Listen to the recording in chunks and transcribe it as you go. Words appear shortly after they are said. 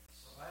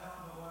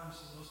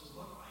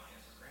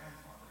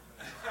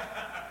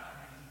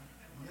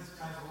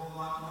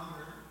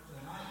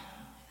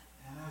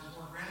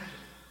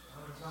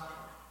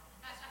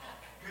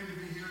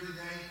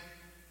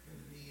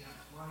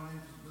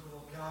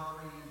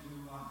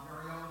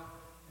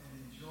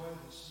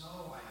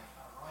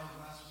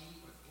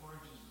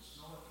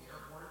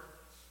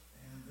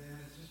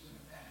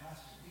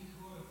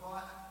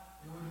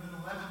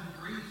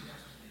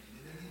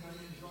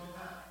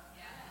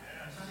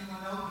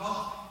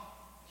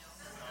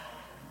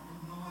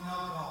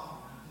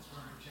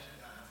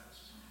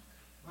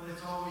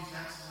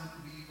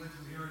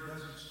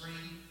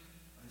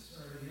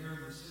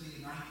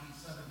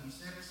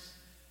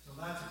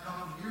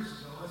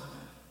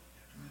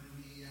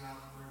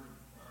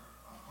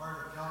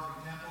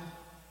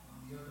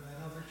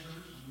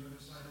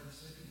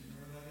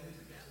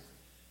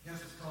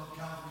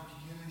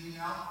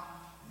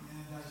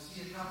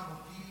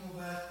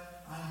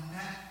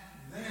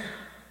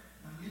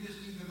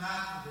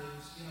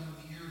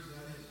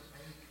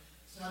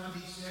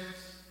76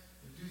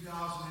 to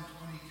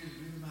 2022. Do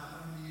the math.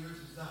 How many years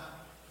is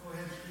that? Go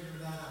ahead and figure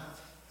that out.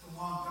 It's a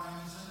long time,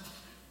 isn't it?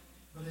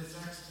 But it's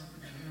excellent to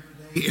be here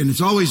today. And it's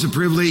always a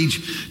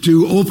privilege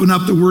to open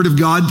up the Word of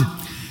God.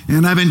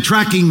 And I've been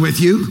tracking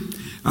with you.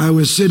 I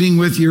was sitting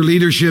with your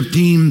leadership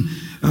team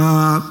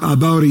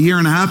about a year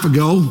and a half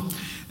ago,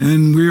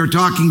 and we were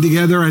talking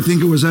together. I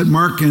think it was at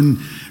Mark and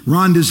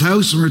Rhonda's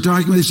house, and we were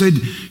talking. They said,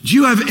 do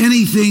you have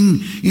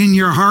anything in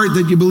your heart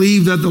that you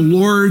believe that the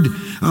Lord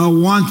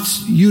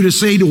wants you to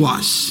say to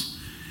us?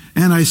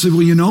 And I said,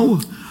 well, you know,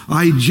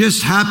 I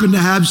just happen to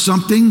have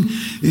something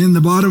in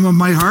the bottom of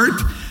my heart.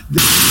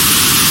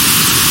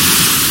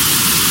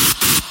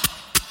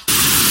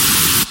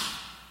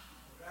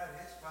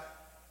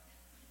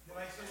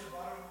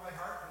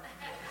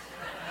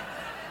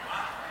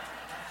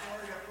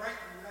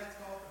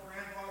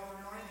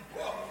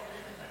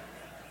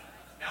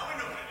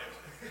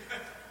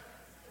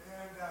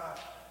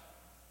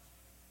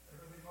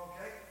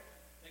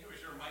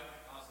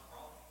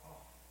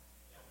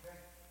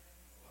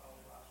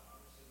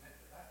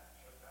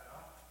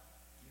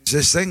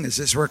 Is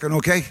this working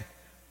okay?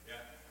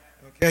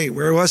 Okay,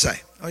 where was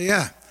I? Oh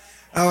yeah,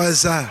 I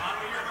was,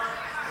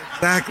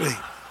 exactly.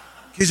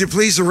 Could you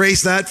please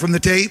erase that from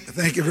the tape?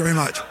 Thank you very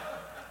much.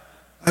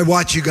 I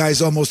watch you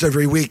guys almost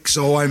every week,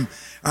 so I'm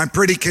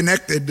pretty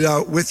connected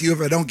with you.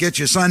 If I don't get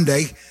you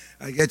Sunday,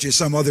 I get you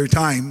some other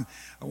time.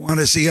 I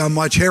want to see how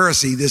much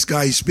heresy this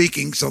guy's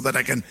speaking so that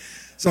I can.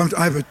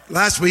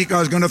 Last week I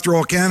was going to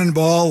throw a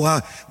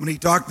cannonball when he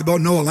talked about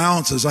no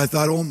allowances. I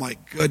thought, oh my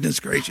goodness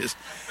gracious.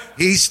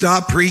 He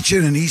stopped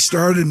preaching and he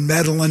started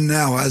meddling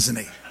now, hasn't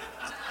he?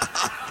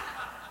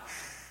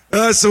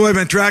 So I've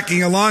been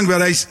tracking along,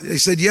 but I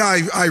said, yeah,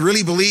 I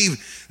really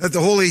believe that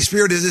the Holy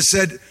Spirit has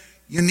said,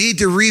 you need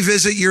to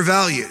revisit your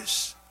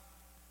values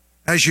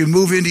as you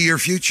move into your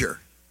future.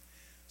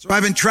 So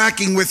I've been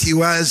tracking with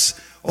you as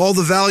all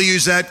the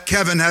values that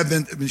Kevin have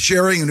been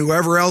sharing and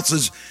whoever else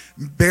is,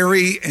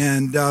 Barry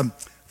and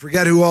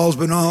forget who all has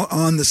been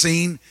on the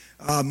scene,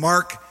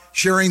 Mark,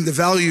 sharing the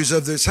values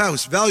of this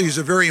house. Values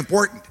are very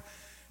important.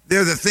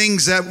 They're the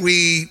things that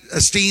we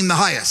esteem the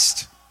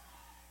highest.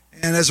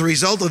 And as a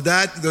result of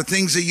that, the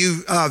things that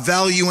you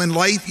value in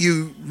life,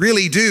 you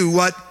really do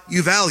what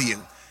you value,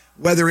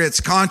 whether it's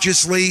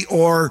consciously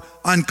or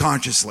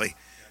unconsciously.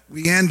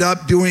 We end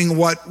up doing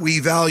what we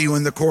value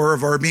in the core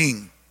of our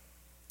being.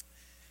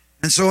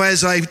 And so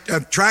as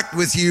I've tracked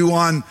with you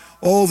on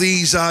all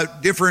these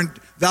different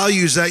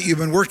values that you've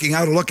been working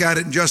out, I'll look at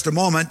it in just a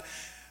moment.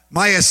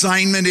 My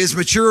assignment is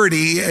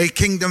maturity, a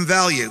kingdom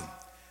value.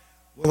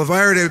 Well, if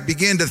I were to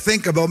begin to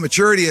think about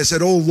maturity, I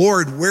said, oh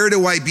Lord, where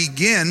do I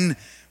begin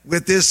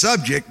with this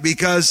subject?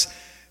 Because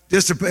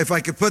if I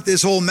could put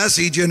this whole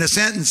message in a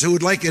sentence, who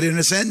would like it in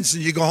a sentence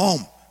and you go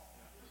home?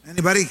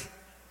 Anybody?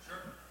 Sure.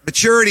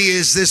 Maturity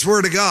is this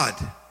word of God.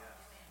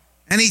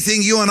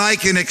 Anything you and I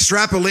can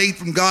extrapolate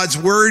from God's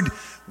word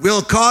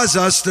will cause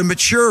us to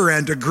mature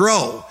and to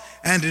grow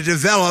and to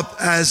develop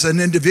as an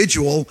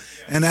individual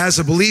and as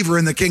a believer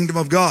in the kingdom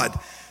of God.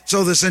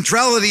 So the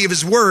centrality of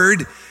his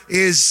word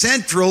is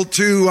central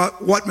to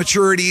what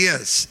maturity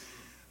is.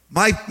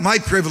 My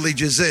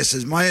privilege is this,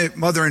 is my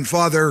mother and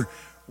father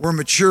were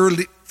mature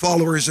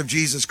followers of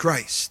Jesus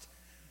Christ.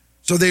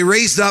 So they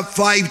raised up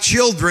 5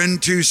 children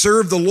to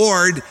serve the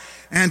Lord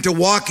and to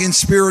walk in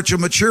spiritual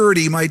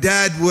maturity. My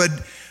dad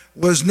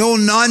was no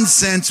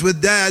nonsense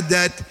with dad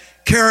that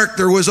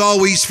character was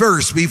always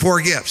first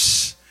before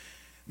gifts.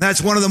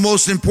 That's one of the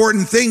most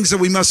important things that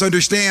we must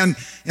understand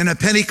in a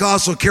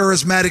Pentecostal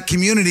charismatic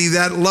community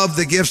that love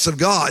the gifts of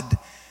God.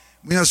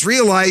 We must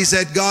realize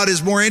that God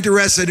is more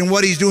interested in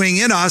what he's doing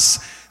in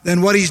us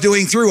than what he's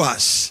doing through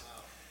us.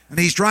 And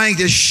he's trying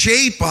to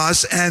shape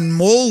us and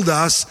mold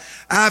us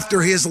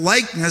after his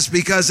likeness,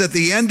 because at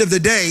the end of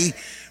the day,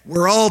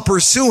 we're all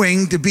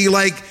pursuing to be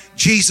like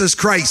Jesus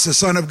Christ, the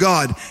Son of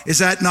God. Is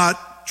that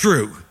not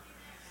true?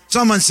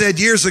 Someone said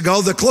years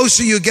ago, the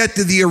closer you get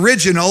to the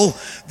original,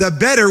 the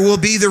better will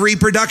be the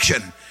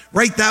reproduction.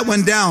 Write that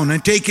one down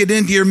and take it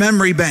into your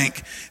memory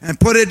bank and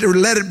put it or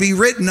let it be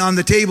written on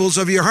the tables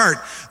of your heart.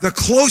 The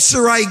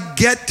closer I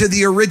get to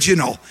the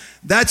original,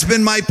 that's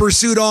been my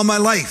pursuit all my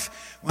life.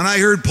 When I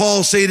heard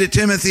Paul say to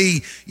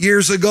Timothy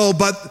years ago,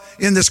 but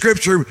in the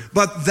scripture,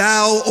 but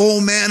thou,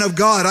 O man of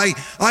God,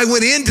 I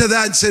went into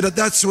that and said,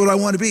 that's what I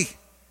want to be.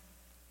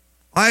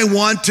 I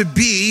want to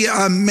be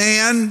a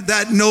man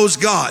that knows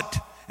God.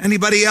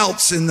 Anybody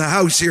else in the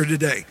house here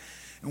today?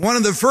 And one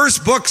of the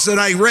first books that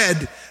I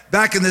read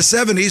back in the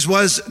 70s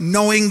was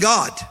Knowing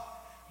God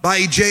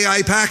by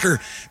J.I.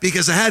 Packer,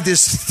 because I had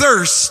this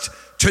thirst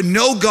to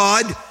know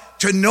God,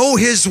 to know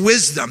his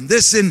wisdom,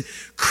 this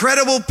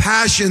incredible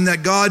passion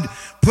that God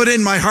put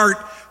in my heart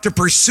to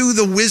pursue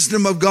the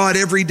wisdom of God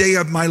every day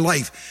of my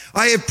life.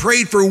 I have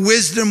prayed for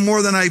wisdom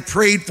more than I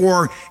prayed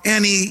for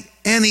any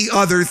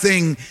other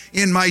thing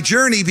in my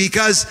journey,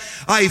 because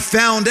I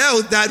found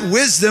out that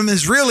wisdom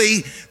is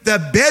really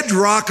the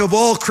bedrock of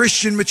all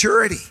Christian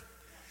maturity.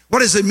 What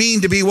does it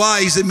mean to be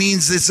wise? It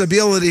means it's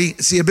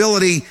the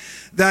ability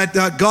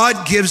that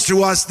God gives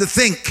to us to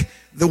think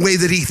the way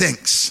that he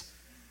thinks,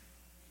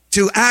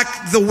 to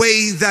act the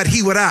way that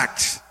he would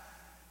act,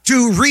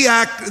 to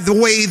react the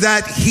way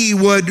that he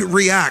would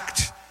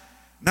react.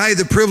 And I had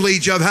the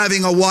privilege of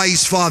having a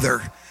wise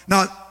father.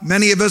 Not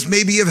many of us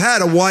maybe have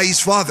had a wise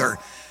father,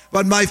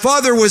 but my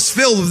father was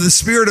filled with the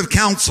spirit of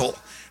counsel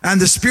and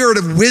the spirit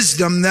of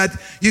wisdom that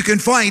you can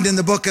find in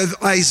the book of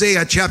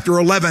Isaiah chapter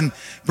 11,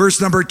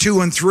 verse number 2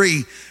 and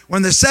 3.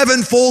 When the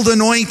sevenfold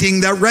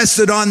anointing that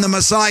rested on the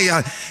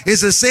Messiah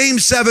is the same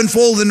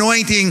sevenfold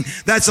anointing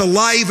that's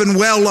alive and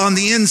well on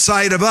the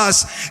inside of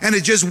us, and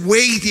it's just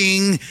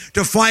waiting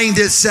to find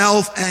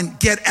itself and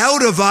get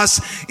out of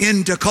us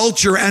into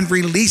culture and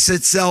release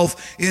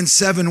itself in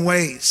 7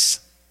 ways.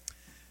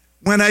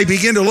 When I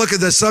begin to look at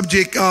the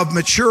subject of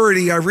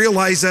maturity, I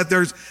realize that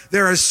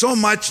there is so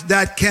much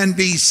that can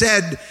be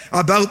said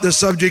about the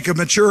subject of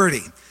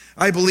maturity.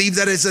 I believe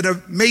that is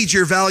a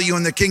major value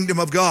in the kingdom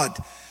of God.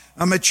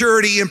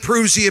 Maturity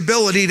improves the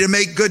ability to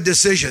make good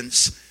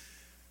decisions.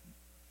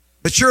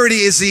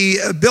 Maturity is the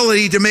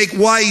ability to make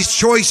wise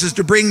choices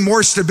to bring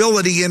more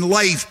stability in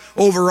life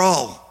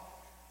overall.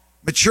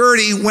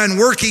 Maturity, when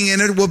working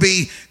in it, will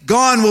be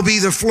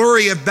the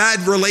flurry of bad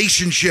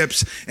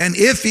relationships and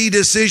iffy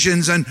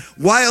decisions and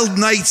wild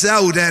nights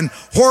out and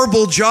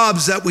horrible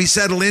jobs that we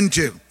settle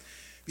into.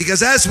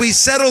 Because as we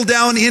settle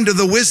down into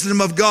the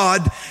wisdom of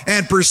God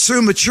and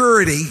pursue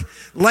maturity,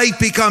 life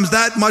becomes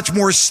that much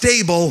more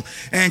stable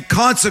and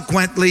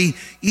consequently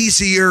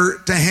easier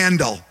to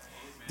handle.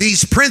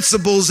 These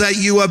principles that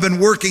you have been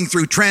working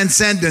through,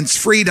 transcendence,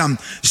 freedom,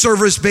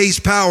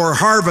 service-based power,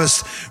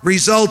 harvest,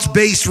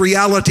 results-based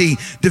reality,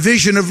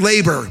 division of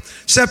labor,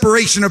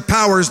 separation of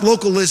powers,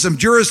 localism,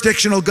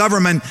 jurisdictional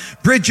government,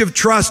 bridge of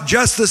trust,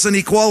 justice and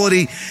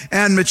equality,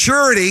 and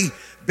maturity.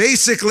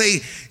 Basically,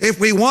 if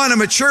we want to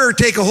mature,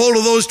 take a hold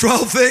of those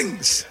 12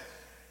 things.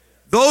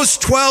 Those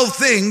 12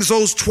 things,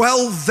 those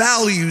 12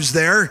 values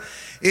there,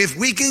 if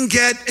we can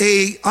get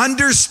a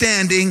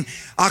understanding,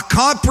 a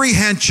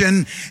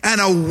comprehension,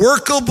 and a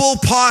workable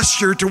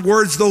posture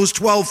towards those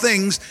 12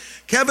 things,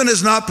 Kevin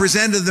has not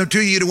presented them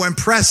to you to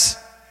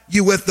impress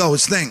you with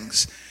those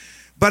things.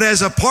 But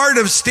as a part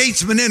of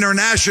Statesman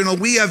International,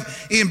 we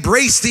have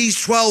embraced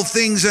these 12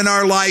 things in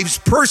our lives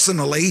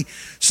personally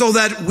so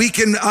that we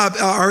can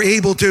are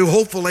able to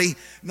hopefully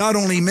not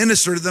only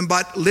minister to them,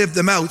 but live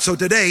them out. So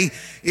today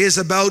is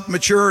about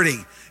maturity.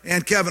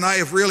 And Kevin, I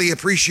have really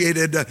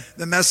appreciated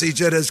the message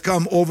that has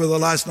come over the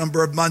last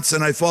number of months,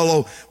 and I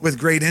follow with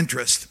great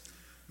interest.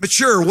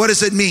 Mature, what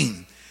does it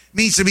mean? It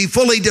means to be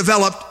fully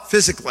developed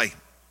physically.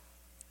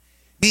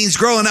 It means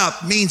growing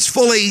up, means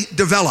fully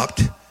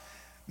developed. It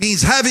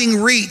means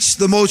having reached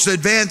the most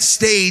advanced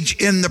stage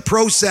in the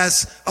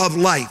process of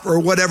life, or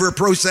whatever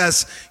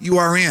process you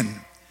are in.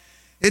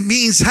 It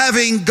means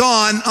having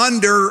gone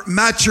under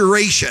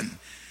maturation.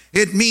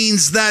 It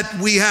means that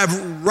we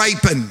have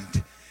ripened.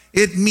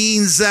 It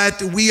means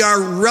that we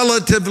are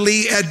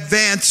relatively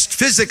advanced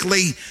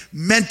physically,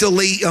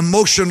 mentally,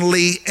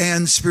 emotionally,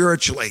 and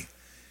spiritually.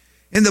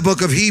 In the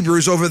book of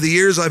Hebrews over the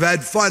years, I've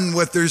had fun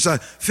with there's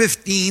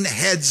 15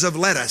 heads of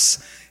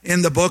lettuce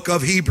in the book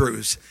of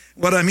Hebrews.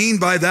 What I mean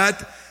by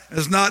that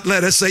is not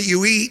lettuce that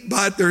you eat,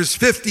 but there's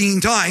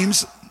 15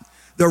 times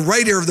the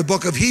writer of the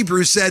book of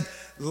Hebrews said,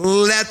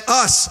 let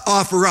us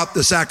offer up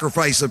the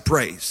sacrifice of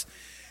praise.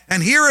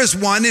 And here is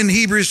one in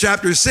Hebrews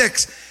chapter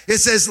 6. It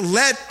says,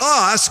 let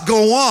us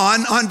go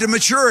on unto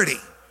maturity.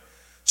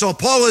 So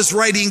Paul is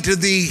writing to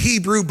the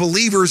Hebrew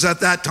believers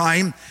at that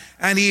time,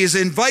 and he is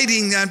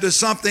inviting them to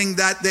something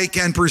that they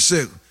can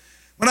pursue.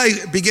 When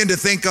I begin to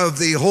think of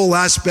the whole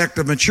aspect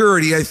of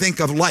maturity, I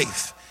think of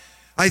life.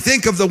 I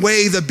think of the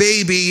way the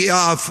baby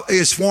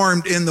is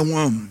formed in the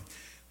womb.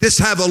 Just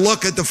have a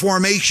look at the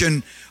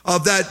formation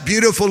of that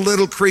beautiful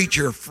little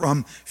creature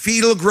from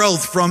fetal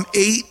growth from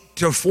 8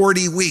 to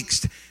 40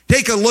 weeks.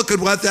 Take a look at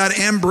what that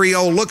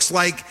embryo looks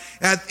like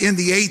in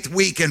the 8th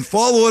week and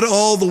follow it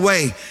all the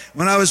way.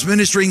 When I was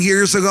ministering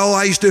years ago,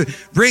 I used to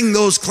bring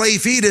those clay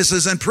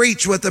fetuses and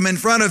preach with them in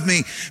front of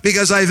me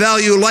because I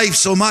value life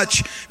so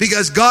much,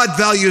 because God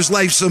values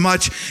life so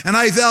much, and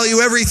I value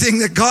everything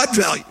that God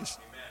values.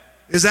 Amen.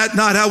 Is that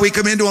not how we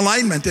come into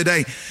alignment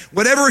today?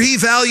 Whatever he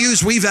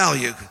values, we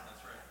value.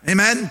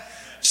 Amen?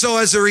 So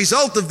as a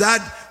result of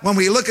that, when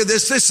we look at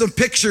this, there's some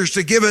pictures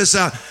to give us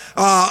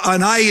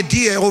an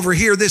idea over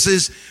here. This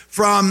is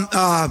from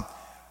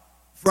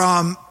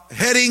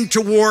heading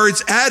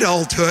towards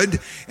adulthood,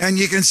 and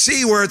you can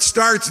see where it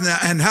starts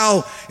and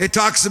how it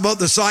talks about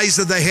the size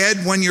of the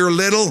head when you're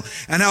little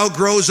and how it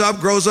grows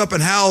up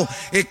and how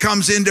it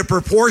comes into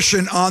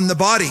proportion on the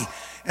body.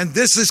 And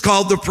this is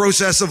called the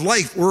process of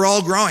life. We're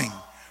all growing.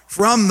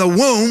 From the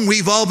womb,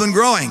 we've all been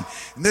growing.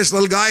 And this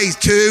little guy is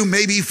 2,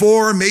 maybe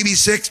 4, maybe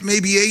 6,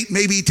 maybe 8,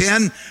 maybe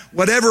 10,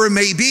 whatever it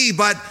may be.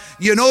 But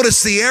you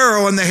notice the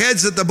arrow and the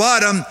heads at the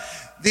bottom.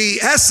 The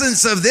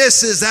essence of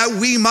this is that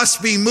we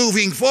must be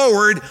moving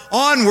forward,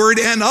 onward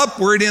and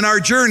upward in our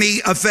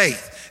journey of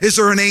faith. Is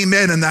there an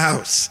amen in the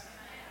house?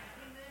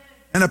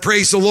 And a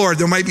praise the Lord.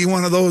 There might be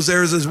one of those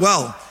there as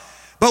well.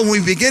 But when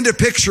we begin to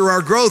picture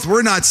our growth,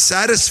 we're not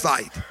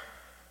satisfied.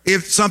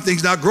 If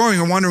something's not growing,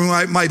 or wondering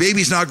why my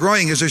baby's not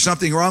growing, is there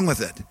something wrong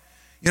with it?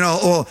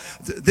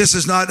 This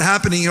is not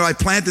happening. I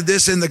planted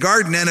this in the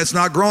garden and it's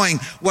not growing.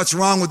 What's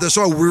wrong with the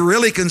soil? We're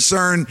really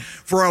concerned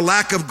for a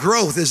lack of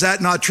growth. Is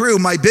that not true?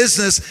 My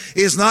business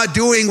is not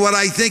doing what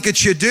I think it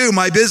should do.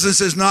 My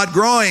business is not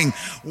growing.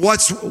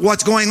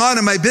 What's going on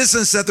in my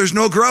business that there's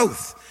no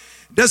growth?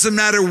 It doesn't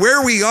matter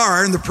where we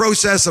are in the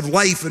process of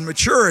life and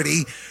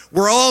maturity.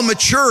 We're all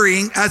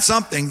maturing at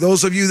something.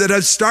 Those of you that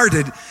have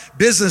started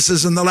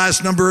businesses in the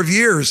last number of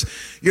years,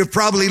 you've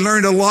probably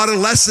learned a lot of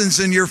lessons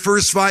in your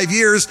first 5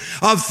 years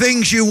of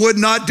things you would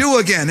not do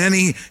again.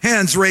 Any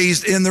hands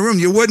raised in the room?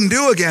 You wouldn't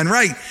do again,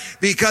 right?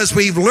 Because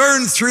we've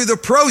learned through the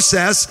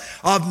process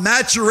of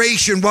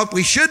maturation what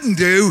we shouldn't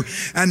do,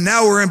 and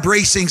now we're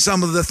embracing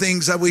some of the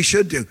things that we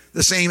should do.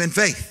 The same in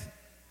faith.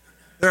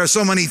 There are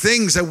so many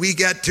things that we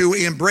get to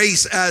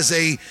embrace as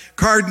a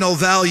cardinal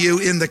value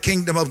in the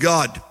kingdom of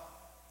God.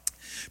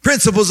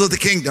 Principles of the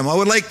kingdom. I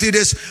would like to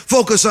just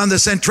focus on the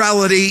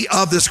centrality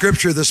of the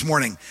scripture this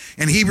morning.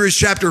 In Hebrews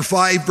chapter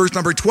 5, verse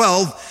number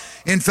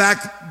 12, in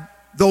fact,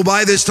 though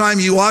by this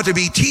time you ought to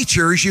be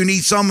teachers, you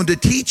need someone to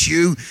teach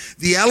you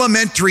the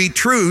elementary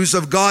truths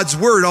of God's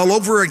word all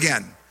over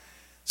again.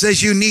 It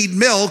says you need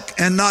milk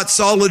and not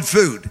solid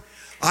food.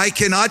 I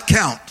cannot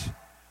count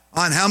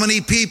on how many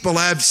people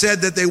have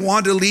said that they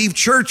want to leave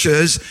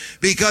churches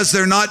because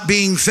they're not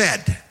being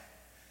fed.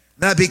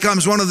 That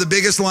becomes one of the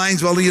biggest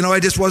lines. Well, I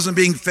just wasn't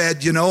being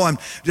fed, I'm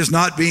just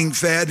not being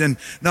fed and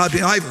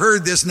I've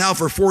heard this now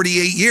for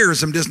 48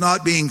 years. I'm just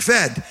not being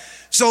fed.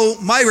 So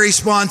my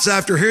response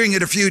after hearing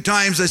it a few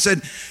times, I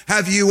said,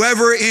 have you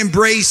ever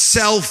embraced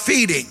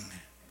self-feeding?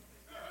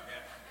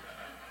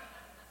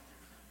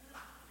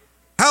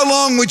 How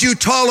long would you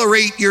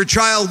tolerate your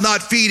child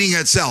not feeding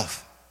itself?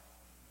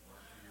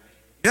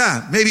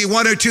 Yeah, maybe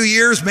 1 or 2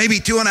 years, maybe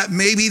 2.5,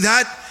 maybe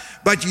that.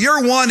 But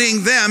you're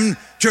wanting them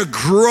to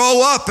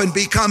grow up and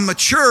become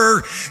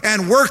mature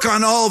and work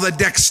on all the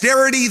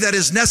dexterity that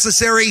is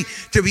necessary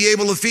to be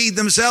able to feed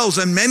themselves.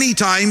 And many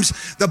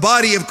times, the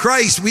body of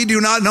Christ, we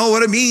do not know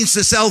what it means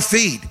to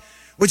self-feed.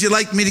 Would you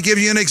like me to give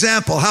you an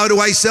example? How do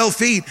I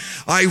self-feed?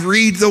 I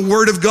read the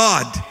Word of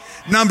God.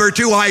 Number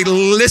 2, I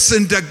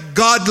listen to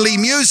godly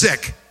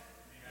music.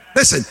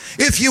 Listen,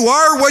 if you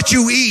are what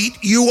you eat,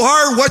 you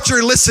are what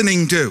you're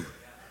listening to.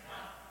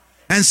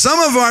 And some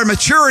of our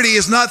maturity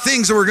is not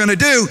things that we're going to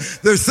do.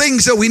 They're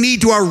things that we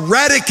need to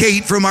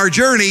eradicate from our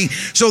journey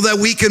so that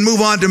we can move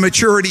on to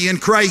maturity in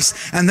Christ.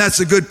 And that's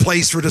a good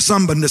place for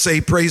someone to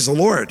say, praise the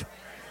Lord.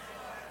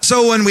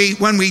 So when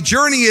we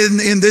journey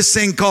in this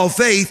thing called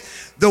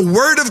faith, the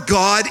Word of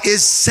God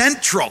is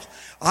central.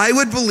 I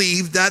would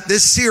believe that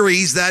this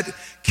series that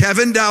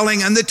Kevin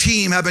Dowling and the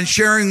team have been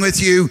sharing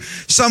with you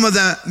some of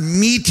the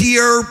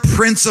meatier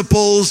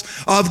principles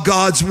of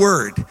God's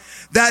Word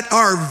that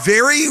are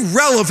very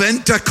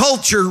relevant to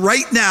culture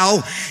right now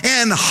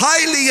and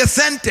highly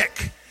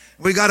authentic.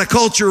 We got a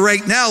culture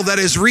right now that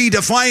is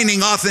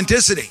redefining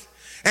authenticity.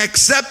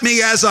 Accept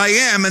me as I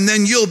am and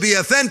then you'll be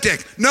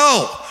authentic.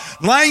 No,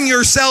 line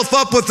yourself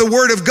up with the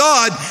Word of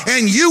God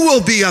and you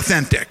will be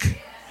authentic.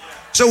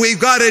 So we've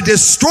got a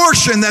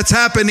distortion that's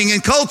happening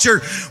in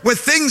culture with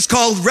things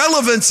called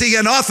relevancy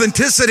and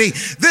authenticity.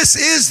 This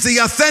is the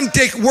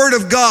authentic Word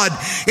of God.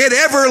 It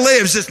ever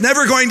lives. It's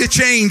never going to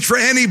change for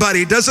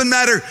anybody. It doesn't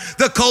matter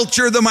the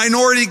culture, the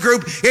minority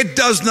group. It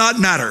does not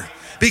matter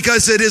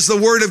because it is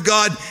the Word of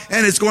God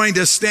and it's going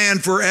to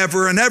stand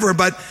forever and ever.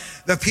 But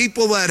the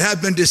people that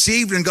have been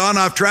deceived and gone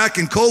off track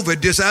in COVID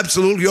just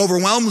absolutely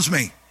overwhelms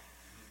me.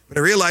 But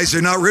I realize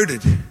they're not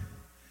rooted.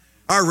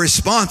 Our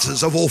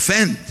responses of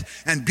offend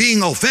and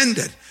being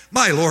offended.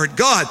 My Lord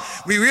God,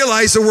 we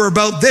realize that we're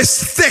about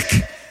this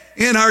thick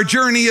in our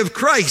journey of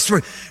Christ.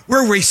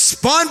 We're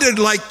responded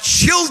like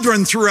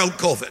children throughout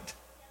COVID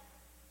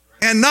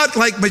and not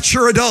like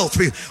mature adults.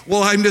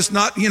 Well, I'm just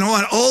not,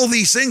 on all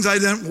these things. I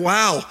think,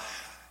 wow,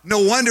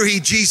 no wonder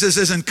Jesus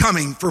isn't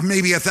coming for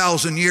maybe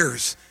 1,000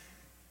 years.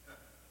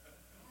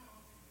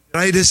 Did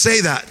I just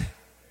say that?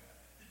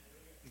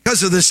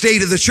 Because of the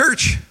state of the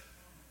church.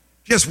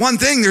 Just one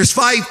thing, there's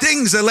 5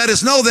 things that let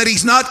us know that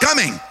he's not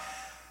coming.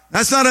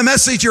 That's not a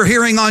message you're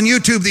hearing on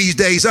YouTube these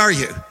days, are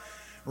you?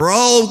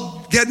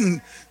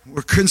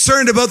 We're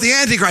concerned about the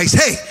Antichrist.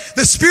 Hey,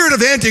 the spirit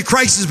of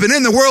Antichrist has been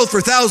in the world for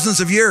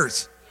thousands of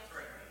years.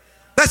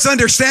 Let's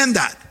understand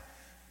that.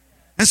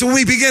 And so when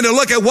we begin to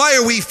look at why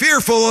are we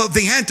fearful of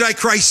the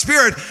Antichrist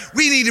spirit,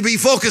 we need to be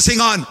focusing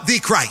on the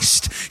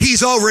Christ.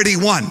 He's already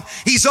won.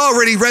 He's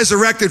already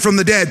resurrected from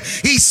the dead.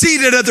 He's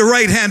seated at the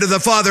right hand of the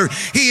Father.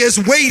 He is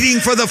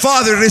waiting for the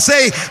Father to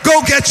say,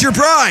 go get your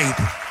bride.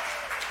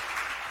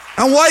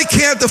 And why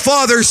can't the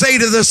Father say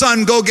to the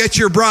Son, go get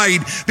your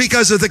bride?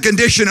 Because of the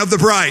condition of the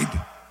bride.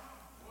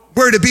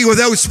 We're to be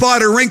without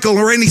spot or wrinkle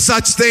or any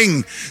such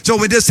thing. So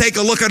we just take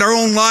a look at our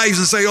own lives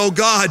and say, oh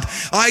God,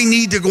 I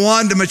need to go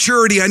on to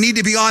maturity. I need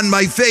to be on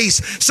my face,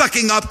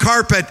 sucking up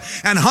carpet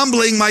and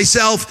humbling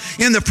myself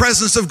in the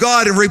presence of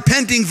God and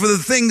repenting for the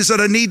things that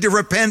I need to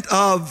repent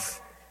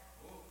of.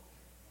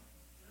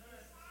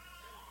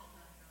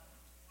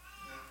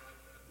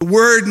 The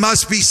word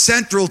must be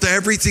central to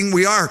everything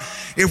we are.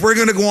 If we're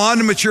going to go on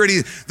to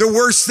maturity, the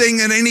worst thing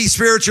that any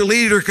spiritual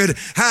leader could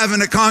have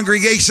in a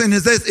congregation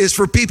is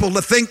for people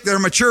to think they're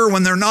mature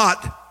when they're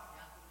not.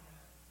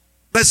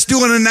 Let's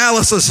do an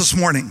analysis this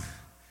morning.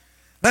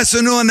 Let's do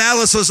an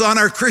analysis on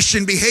our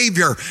Christian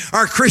behavior,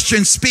 our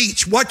Christian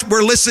speech, what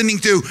we're listening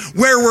to,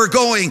 where we're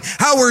going,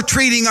 how we're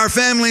treating our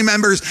family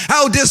members,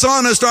 how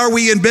dishonest are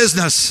we in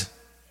business.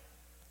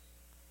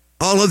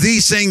 All of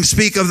these things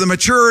speak of the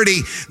maturity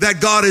that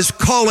God is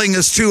calling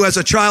us to as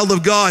a child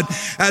of God,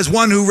 as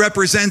one who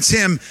represents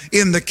him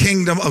in the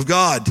kingdom of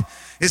God.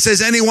 It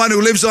says anyone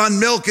who lives on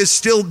milk is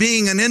still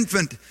being an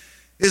infant,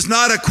 is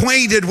not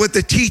acquainted with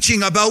the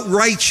teaching about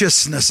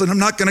righteousness. And I'm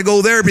not going to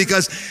go there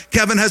because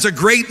Kevin has a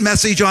great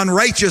message on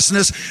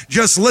righteousness.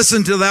 Just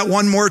listen to that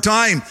one more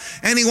time.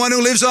 Anyone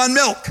who lives on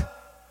milk.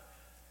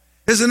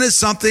 Isn't it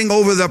something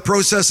over the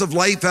process of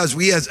life as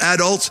we as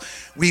adults,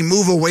 we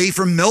move away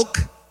from milk?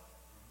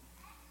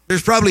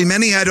 There's probably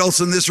many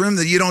adults in this room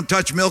that you don't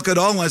touch milk at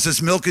all unless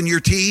it's milk in your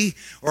tea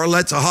or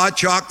unless it's a hot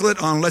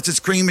chocolate or unless it's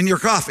cream in your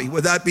coffee.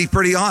 Would that be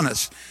pretty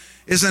honest?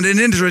 Isn't it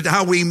interesting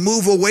how we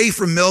move away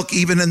from milk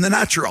even in the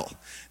natural?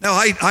 Now,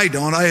 I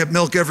don't. I have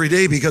milk every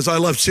day because I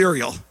love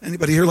cereal.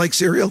 Anybody here like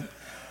cereal?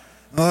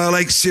 I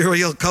like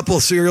cereal, a couple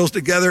of cereals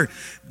together,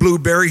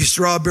 blueberries,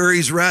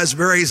 strawberries,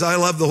 raspberries. I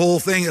love the whole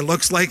thing. It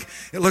looks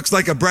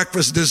like a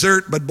breakfast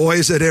dessert, but boy,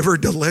 is it ever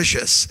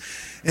delicious.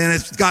 And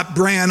it's got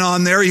bran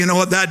on there. You know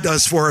what that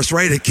does for us,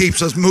 right? It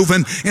keeps us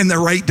moving in the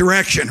right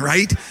direction,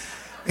 right?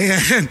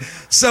 And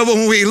so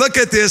when we look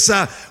at this,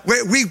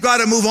 we've got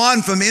to move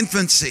on from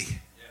infancy.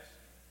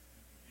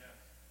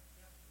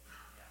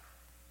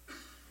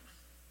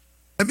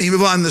 Let me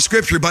move on to the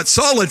scripture. But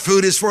solid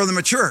food is for the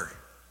mature.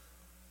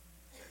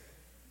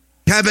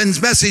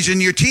 Kevin's message in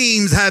your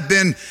teams have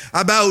been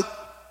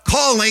about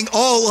calling.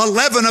 All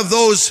 11 of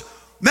those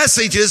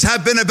messages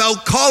have been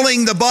about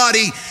calling the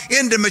body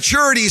into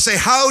maturity. You say,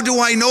 how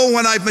do I know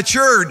when I've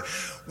matured?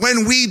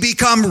 When we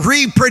become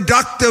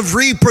reproductive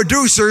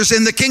reproducers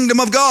in the kingdom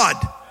of God.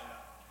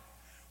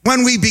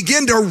 When we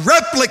begin to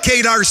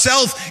replicate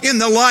ourselves in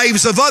the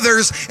lives of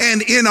others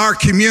and in our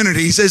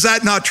communities. Is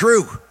that not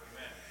true?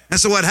 And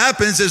so what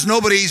happens is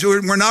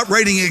we're not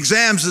writing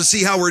exams to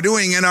see how we're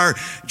doing in our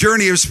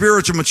journey of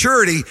spiritual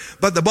maturity,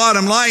 but the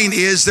bottom line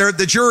is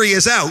the jury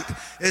is out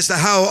as to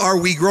how are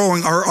we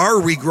growing or are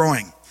we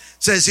growing. It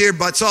says here,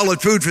 but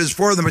solid food is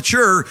for the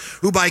mature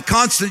who by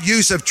constant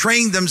use have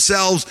trained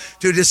themselves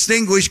to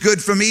distinguish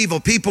good from evil.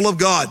 People of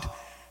God,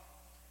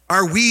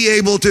 are we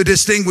able to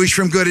distinguish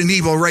from good and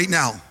evil right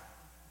now?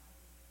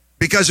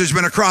 Because there's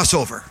been a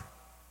crossover.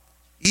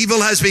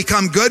 Evil has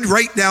become good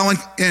right now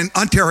in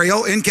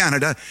Ontario, in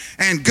Canada,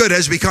 and good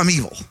has become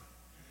evil.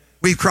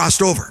 We've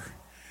crossed over.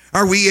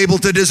 Are we able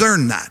to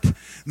discern that?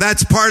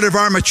 That's part of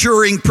our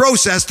maturing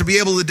process, to be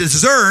able to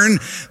discern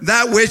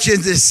that which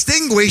is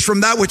distinguished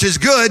from that which is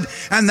good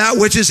and that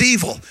which is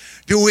evil.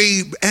 Do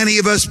any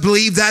of us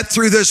believe that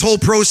through this whole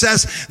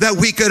process that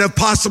we could have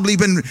possibly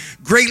been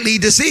greatly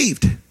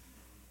deceived?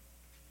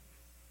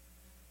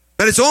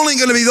 But it's only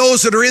going to be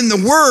those that are in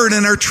the Word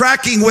and are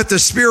tracking with the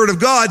Spirit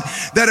of God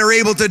that are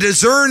able to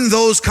discern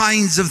those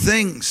kinds of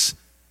things.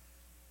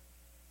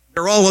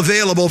 They're all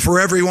available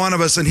for every one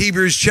of us. In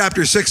Hebrews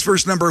chapter 6,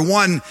 verse number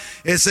 1,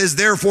 it says,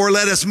 therefore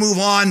let us move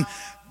on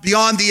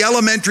beyond the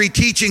elementary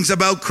teachings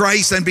about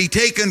Christ and be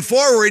taken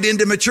forward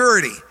into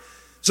maturity.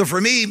 So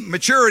for me,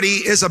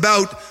 maturity is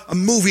about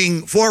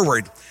moving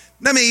forward.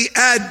 Let me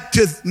add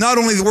to not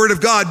only the Word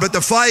of God, but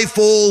the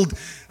fivefold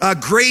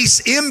grace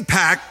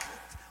impact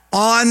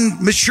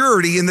on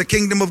maturity in the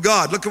kingdom of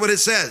God. Look at what it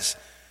says.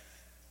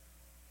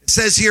 It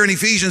says here in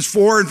Ephesians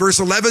 4 and verse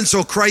 11,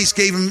 so Christ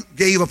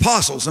gave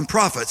apostles and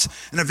prophets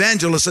and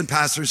evangelists and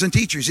pastors and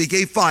teachers. He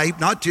gave 5,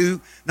 not 2,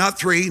 not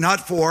 3,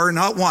 not 4,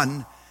 not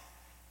 1.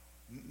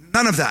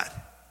 None of that.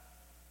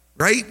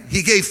 Right?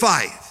 He gave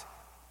 5.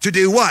 To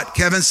do what?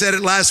 Kevin said it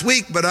last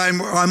week, but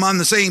I'm on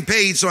the same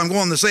page, so I'm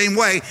going the same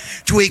way.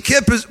 To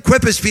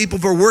equip his people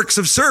for works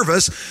of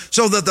service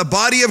so that the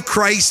body of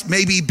Christ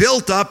may be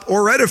built up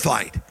or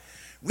edified.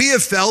 We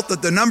have felt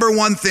that the number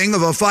one thing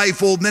of a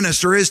fivefold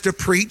minister is to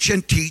preach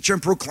and teach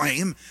and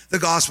proclaim the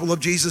gospel of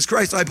Jesus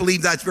Christ. I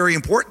believe that's very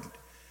important.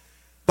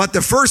 But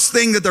the first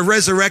thing that the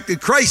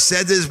resurrected Christ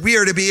said is we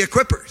are to be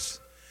equippers.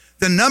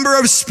 The number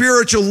of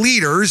spiritual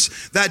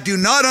leaders that do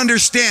not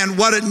understand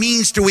what it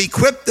means to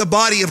equip the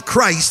body of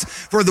Christ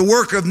for the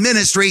work of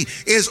ministry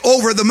is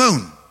over the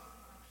moon.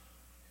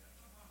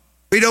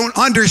 We don't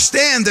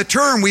understand the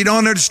term. We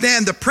don't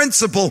understand the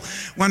principle,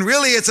 when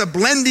really it's a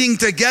blending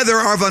together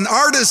of an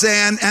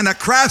artisan and a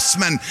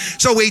craftsman.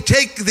 So we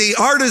take the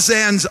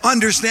artisan's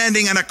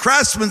understanding and a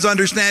craftsman's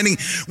understanding,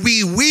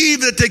 we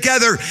weave it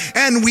together,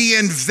 and we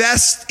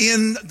invest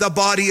in the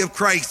body of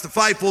Christ. The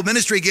fivefold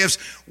ministry gifts,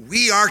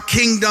 we are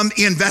kingdom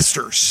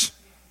investors.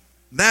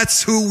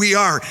 That's who we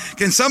are.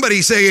 Can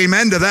somebody say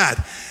amen to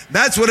that?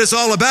 That's what it's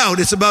all about.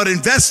 It's about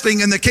investing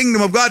in the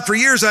kingdom of God. For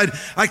years, I'd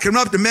come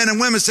up to men and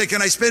women and say,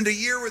 can I spend a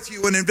year with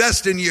you and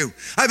invest in you?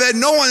 I've had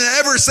no one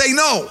ever say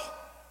no.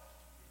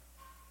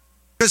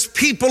 because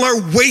people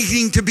are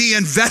waiting to be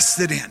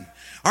invested in.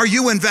 Are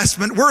you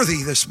investment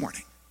worthy this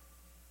morning?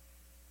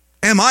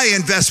 Am I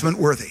investment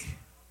worthy?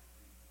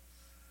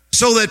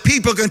 So that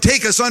people can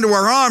take us under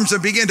our arms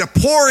and begin to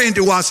pour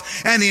into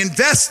us and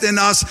invest in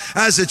us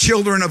as the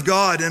children of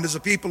God and as the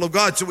people of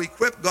God. So we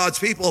equip God's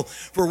people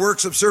for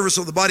works of service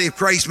so the body of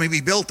Christ may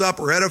be built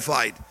up or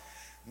edified.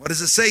 What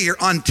does it say here?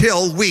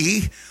 Until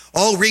we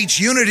all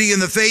reach unity in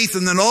the faith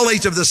and the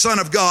knowledge of the Son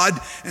of God.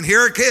 And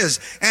here it is.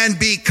 And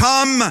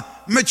become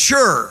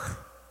mature.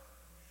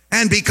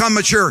 And become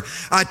mature,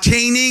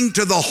 attaining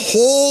to the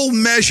whole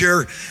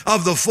measure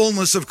of the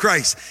fullness of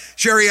Christ.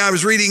 Sherry, I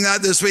was reading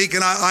that this week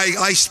and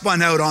I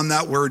spun out on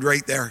that word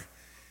right there.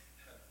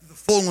 The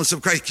fullness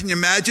of Christ. Can you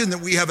imagine that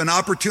we have an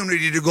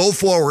opportunity to go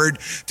forward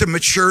to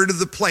mature to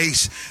the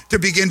place to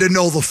begin to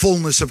know the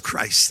fullness of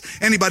Christ?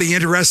 Anybody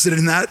interested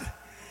in that?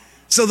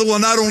 So that we'll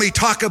not only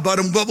talk about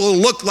him, but we'll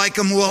look like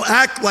him, we'll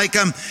act like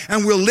him,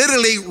 and we'll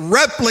literally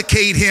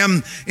replicate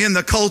him in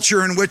the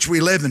culture in which we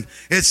live in.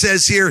 It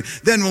says here,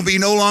 then we'll be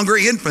no longer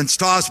infants,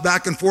 tossed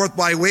back and forth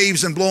by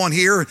waves and blown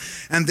here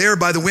and there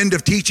by the wind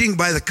of teaching,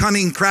 by the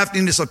cunning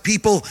craftiness of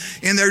people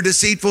in their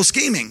deceitful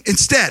scheming.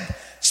 Instead,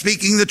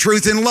 speaking the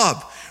truth in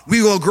love,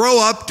 we will grow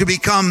up to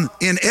become,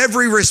 in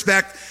every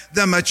respect,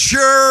 the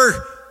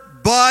mature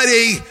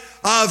body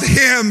of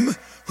him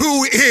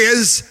who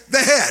is the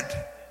head.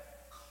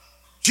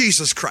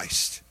 Jesus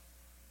Christ.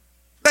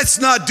 Let's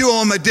not do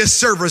him a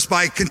disservice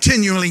by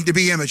continuing to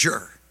be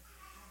immature.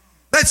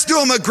 Let's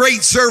do him a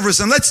great service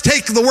and let's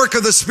take the work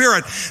of the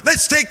Spirit.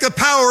 Let's take the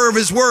power of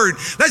his word.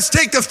 Let's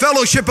take the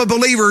fellowship of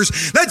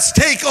believers. Let's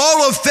take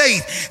all of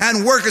faith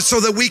and work it so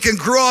that we can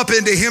grow up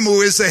into him who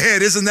is the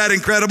head. Isn't that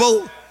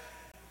incredible?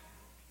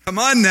 Come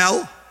on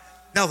now.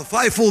 Now the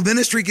fivefold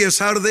ministry gifts,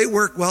 how do they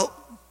work? Well,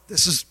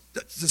 this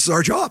is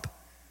our job.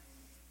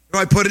 Do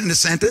I put it in a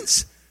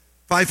sentence?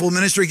 Fivefold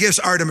ministry gifts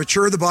are to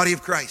mature the body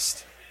of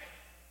Christ.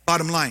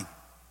 Bottom line.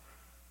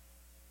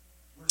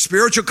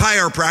 Spiritual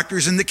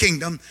chiropractors in the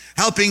kingdom,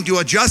 helping to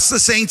adjust the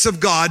saints of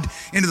God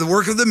into the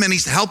work of the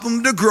ministry, help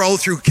them to grow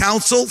through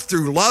counsel,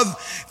 through love,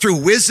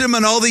 through wisdom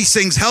and all these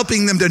things,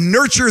 helping them to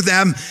nurture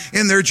them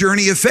in their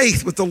journey of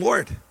faith with the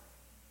Lord.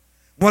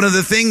 One of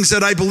the things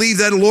that I believe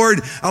that the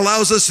Lord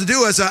allows us to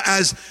do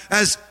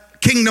as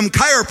kingdom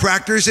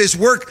chiropractors is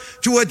work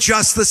to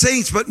adjust the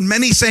saints, but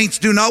many saints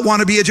do not want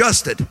to be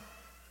adjusted.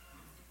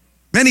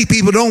 Many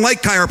people don't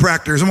like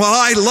chiropractors. And while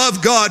I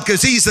love God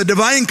because he's the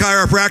divine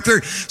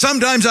chiropractor,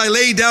 sometimes I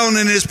lay down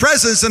in his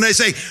presence and I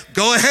say,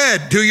 go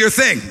ahead, do your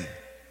thing.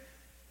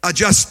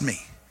 Adjust me.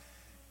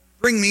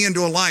 Bring me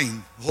into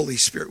line, Holy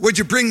Spirit. Would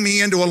you bring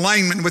me into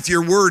alignment with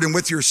your word and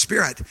with your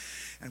spirit?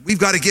 And we've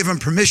got to give him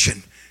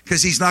permission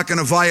because he's not going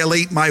to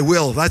violate my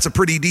will. That's a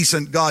pretty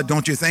decent God,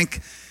 don't you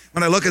think?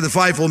 When I look at the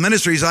fivefold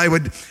ministries, I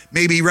would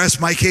maybe rest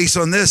my case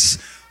on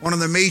this. One of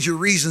the major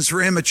reasons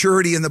for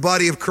immaturity in the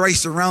body of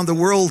Christ around the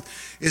world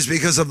is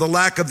because of the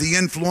lack of the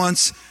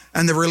influence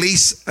and the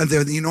release and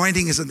the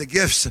anointings and the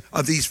gifts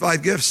of these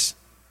five gifts.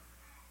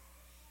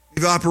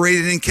 We've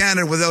operated in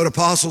Canada without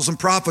apostles and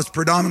prophets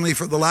predominantly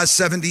for the last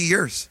 70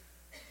 years.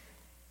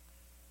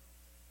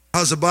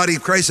 How's the body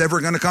of Christ ever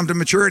going to come to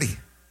maturity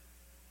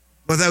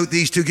without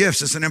these two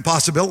gifts? It's an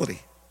impossibility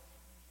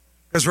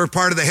because we're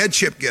part of the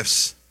headship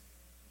gifts.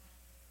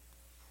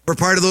 We're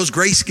part of those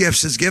grace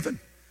gifts is given.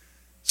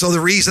 So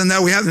the reason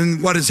that we have,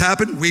 and what has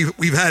happened,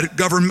 we've had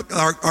government,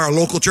 our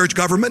local church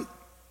government.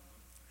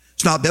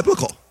 It's not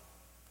biblical.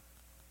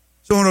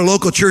 So when a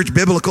local church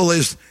biblical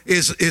is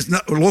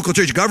not, local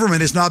church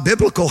government is not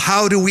biblical,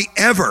 how do we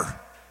ever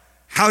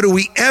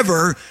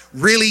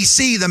really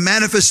see the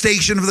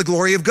manifestation of the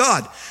glory of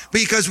God?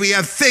 Because we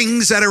have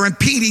things that are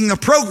impeding the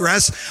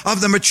progress of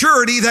the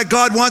maturity that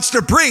God wants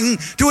to bring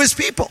to his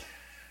people.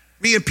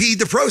 We impede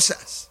the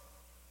process.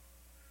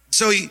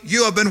 So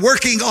you have been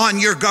working on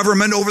your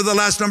government over the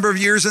last number of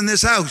years in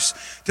this house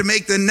to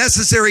make the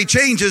necessary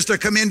changes to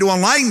come into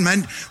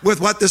alignment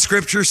with what the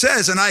scripture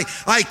says. And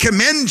I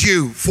commend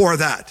you for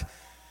that.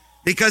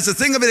 Because the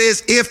thing of it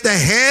is, if the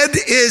head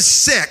is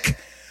sick,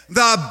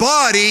 the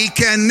body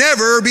can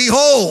never be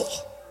whole.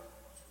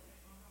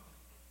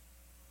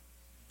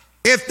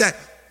 If the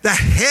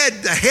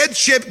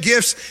headship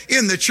gifts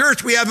in the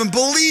church, we haven't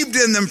believed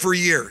in them for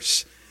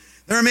years.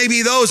 There may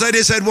be those, I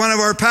just had one of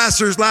our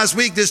pastors last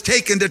week just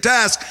taken to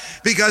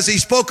task because he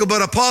spoke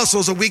about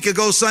apostles a week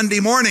ago Sunday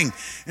morning.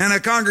 And a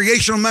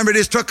congregational member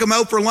just took him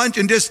out for lunch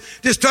and just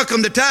took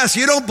him to task.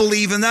 You don't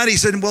believe in that? He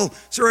said, well,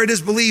 sir, I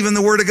just believe in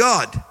the word of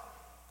God.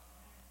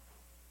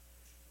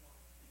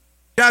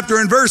 Chapter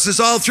and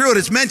verses all through it.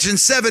 It's mentioned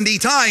 70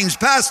 times.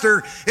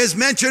 Pastor is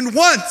mentioned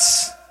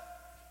once.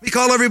 We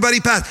call everybody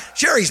pastor.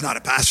 Sherry's not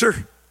a pastor.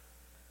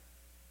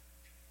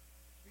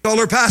 We call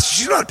her pastor.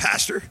 She's not a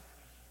pastor.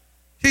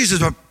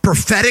 She's a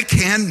prophetic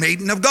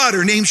handmaiden of God.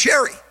 Her name's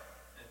Sherry.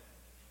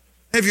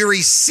 If you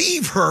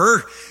receive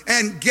her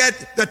and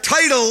get the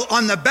title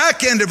on the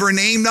back end of her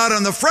name, not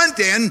on the front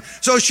end,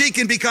 so she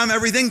can become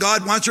everything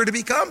God wants her to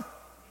become.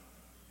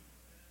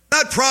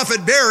 Not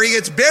Prophet Barry,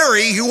 it's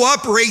Barry who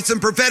operates in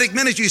prophetic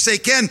ministry. You say,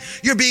 Ken,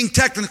 you're being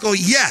technical.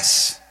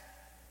 Yes.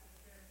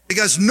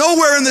 Because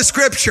nowhere in the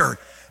scripture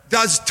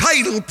does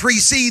title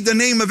precede the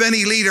name of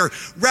any leader.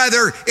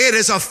 Rather, it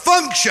is a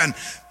function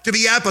to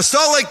be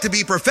apostolic, to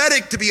be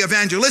prophetic, to be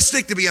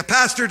evangelistic, to be a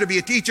pastor, to be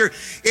a teacher.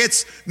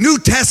 It's New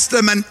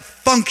Testament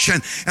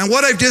function. And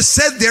what I've just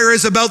said there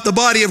is about the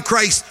body of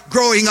Christ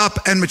growing up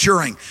and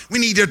maturing. We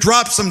need to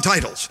drop some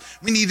titles.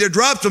 We need to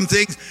drop some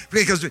things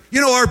because,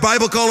 you know, our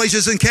Bible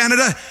colleges in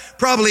Canada,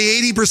 probably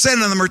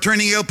 80% of them are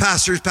turning out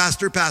pastor.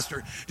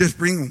 Just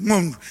bring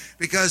one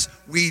because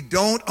we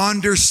don't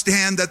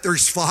understand that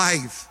there's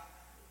five.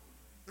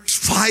 There's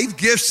 5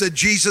 gifts that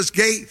Jesus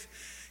gave.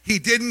 He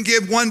didn't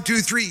give 1, 2,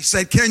 3. He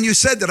said, Ken, you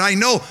said that, I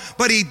know.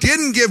 But he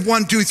didn't give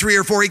 1, 2, 3,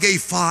 or 4. He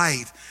gave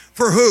 5.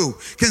 For who?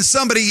 Can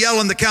somebody yell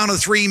on the count of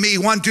 3, me?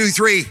 1, 2,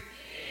 3.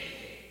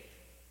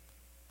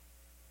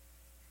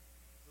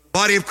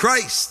 Body of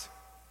Christ.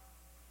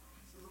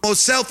 The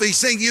most selfish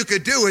thing you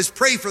could do is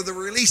pray for the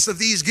release of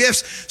these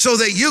gifts so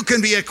that you can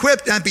be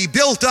equipped and be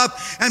built up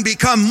and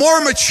become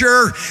more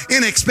mature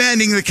in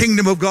expanding the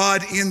kingdom of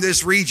God in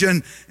this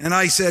region. And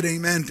I said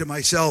amen to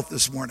myself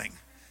this morning.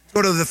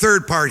 Let's go to the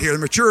third part here, the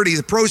maturity,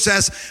 the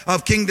process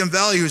of kingdom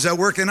values at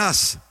work in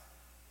us.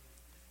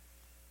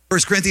 1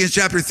 Corinthians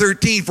chapter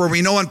 13, for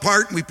we know in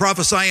part, we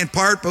prophesy in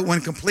part, but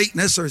when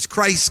completeness, or as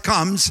Christ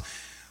comes,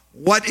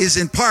 what is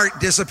in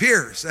part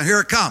disappears. And here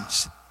it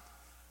comes.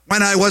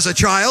 When I was a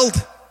child,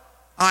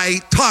 I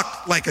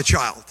talked like a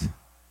child.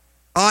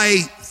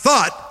 I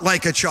thought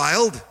like a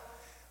child.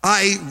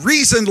 I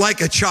reasoned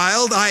like a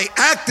child. I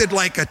acted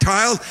like a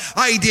child.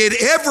 I did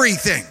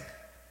everything.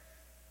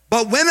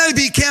 But when I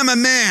became a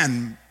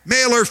man,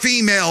 male or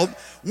female,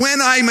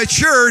 when I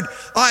matured,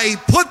 I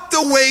put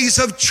the ways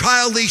of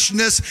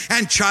childishness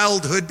and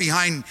childhood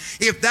behind me.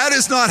 If that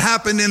has not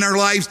happened in our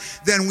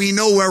lives, then we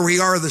know where we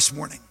are this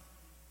morning.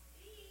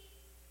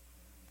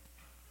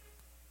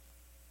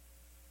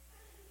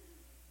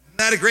 Isn't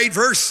that a great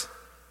verse?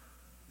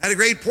 That a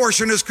great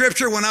portion of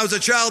scripture. When I was a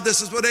child,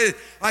 this is what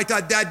I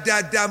thought, dad,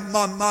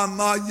 mom,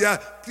 yeah,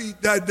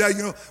 dad,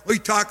 you know, we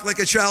talked like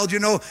a child, you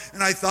know,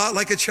 and I thought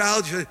like a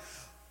child.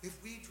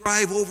 If we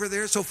drive over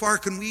there so far,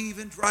 can we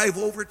even drive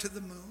over to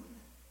the moon?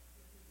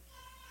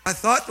 I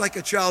thought like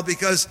a child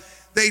because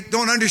they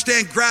don't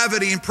understand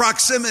gravity and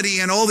proximity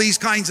and all these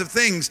kinds of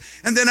things.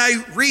 And then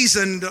I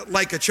reasoned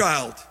like a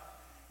child.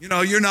 You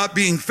know, you're not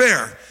being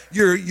fair.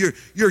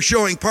 You're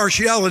showing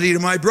partiality to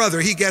my brother.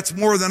 He gets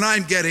more than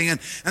I'm getting, and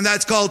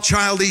that's called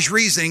childish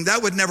reasoning.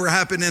 That would never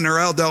happen in our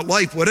adult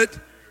life, would it?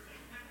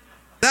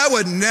 That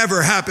would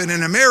never happen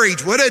in a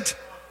marriage, would it?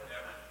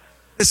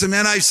 Listen,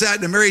 man, I sat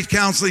in a marriage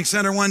counseling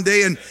center one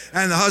day, and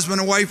the husband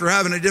and wife were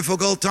having a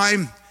difficult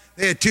time.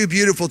 They had 2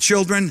 beautiful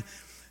children,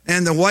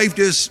 and the wife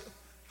just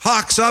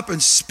hawks up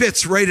and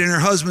spits right in her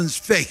husband's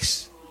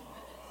face,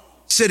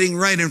 sitting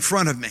right in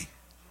front of me.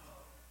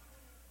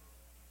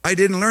 I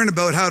didn't learn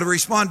about how to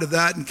respond to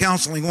that in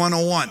Counseling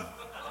 101.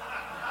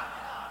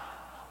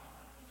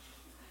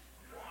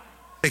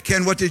 Hey,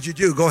 Ken, what did you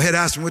do? Go ahead,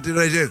 ask him, what did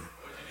I do?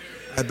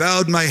 I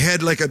bowed my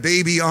head like a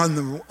baby on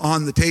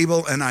the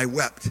table, and I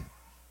wept.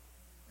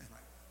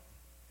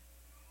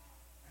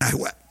 I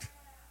wept.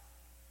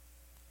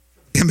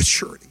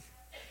 Immaturity.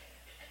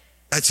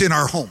 That's in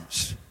our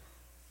homes.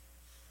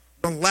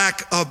 The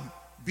lack of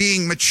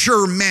being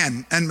mature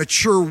men and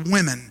mature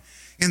women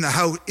in the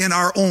house, in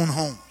our own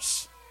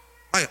homes.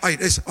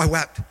 I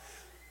wept.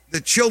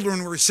 The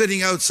children were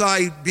sitting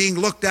outside being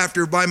looked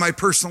after by my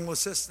personal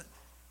assistant.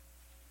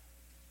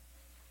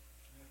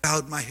 I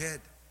bowed my head.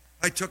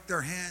 I took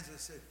their hands. I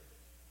said,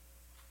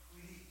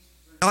 please,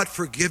 not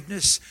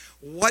forgiveness.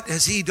 What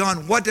has he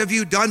done? What have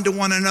you done to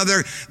one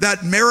another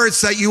that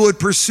merits that you would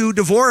pursue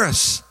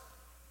divorce?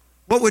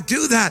 What would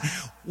do that?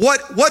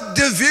 What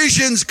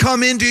divisions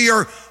come into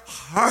your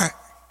heart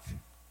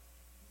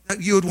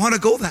that you would want to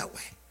go that way?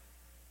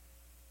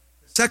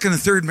 Second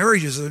and third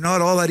marriages are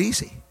not all that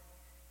easy.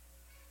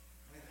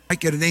 I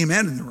might get an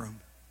amen in the room.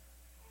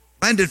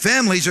 Blended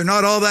families are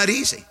not all that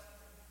easy.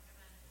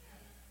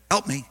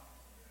 Help me.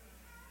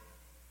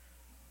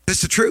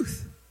 It's the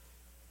truth.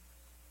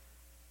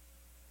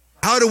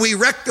 How do we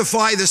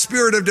rectify the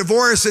spirit of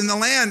divorce in the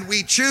land?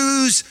 We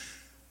choose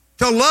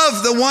to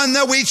love the one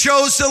that we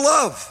chose to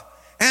love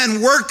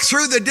and work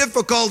through the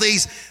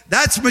difficulties.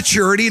 That's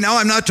maturity. Now,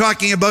 I'm not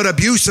talking about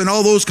abuse and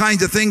all those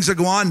kinds of things that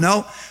go on.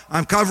 No,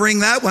 I'm covering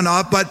that one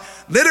up. But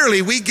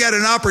literally, we get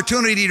an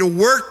opportunity to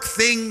work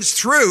things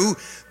through.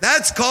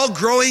 That's called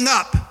growing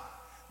up.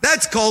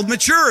 That's called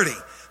maturity.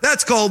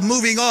 That's called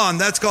moving on.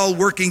 That's called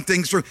working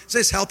things through. Is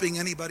this helping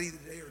anybody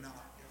today or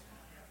not?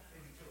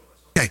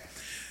 Okay.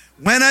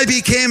 When I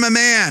became a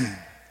man,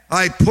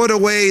 I put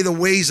away the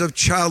ways of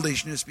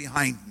childishness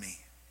behind me.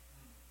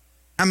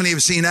 How many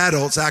have seen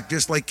adults act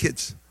just like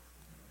kids?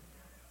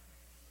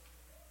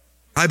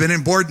 I've been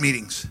in board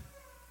meetings.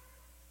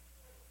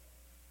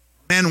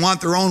 Men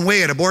want their own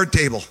way at a board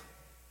table.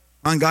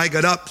 One guy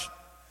got up,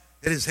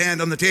 hit his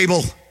hand on the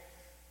table.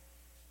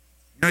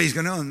 You know, he's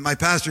going to, and my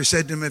pastor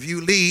said to him, if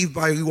you leave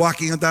by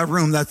walking out that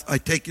room, I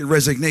take your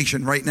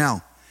resignation right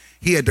now.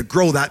 He had to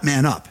grow that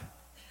man up.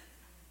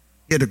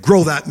 He had to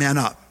grow that man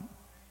up.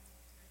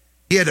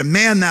 He had to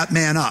man that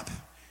man up.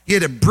 He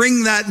had to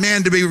bring that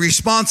man to be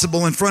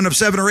responsible in front of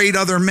 7 or 8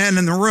 other men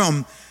in the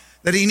room,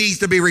 that he needs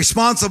to be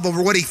responsible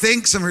for what he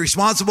thinks and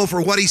responsible for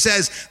what he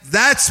says.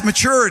 That's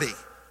maturity.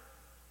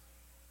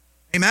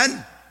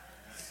 Amen?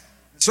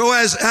 So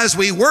as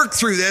we work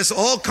through this,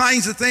 all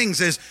kinds of things,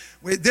 as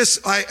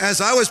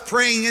I was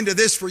praying into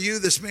this for you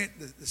this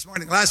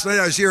morning, last night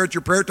I was here at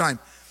your prayer time,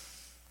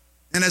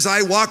 and as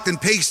I walked and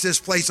paced this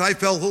place, I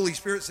felt Holy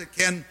Spirit said,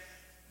 Ken,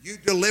 you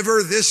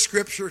deliver this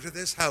scripture to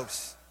this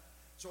house.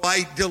 So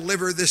I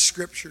deliver this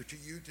scripture to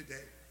you today.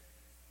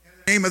 In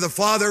the name of the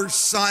Father,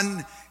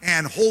 Son,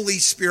 and Holy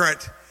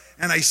Spirit.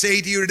 And I say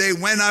to you today,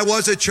 when I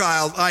was a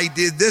child, I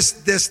did this,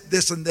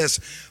 and this.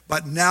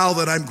 But now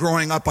that I'm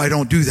growing up, I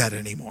don't do that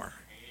anymore.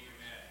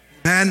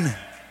 Amen.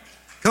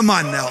 Come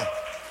on now.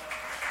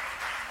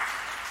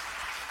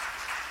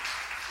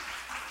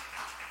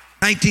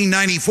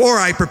 1994,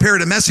 I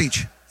prepared a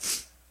message.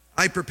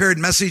 I prepared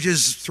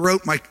messages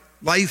throughout my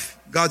life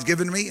God's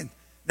given me and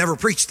never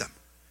preached them.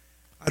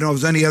 I don't know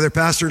if there's any other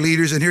pastor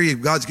leaders in here,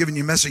 God's given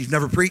you a message,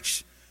 never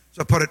preached.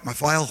 So I put it in my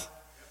file.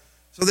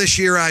 So this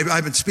year,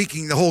 I've been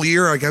speaking the whole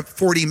year. I got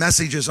 40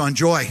 messages on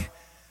joy.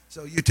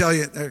 So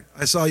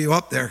I saw you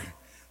up there.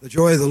 The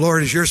joy of the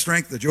Lord is your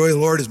strength. The joy of the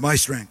Lord is my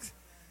strength.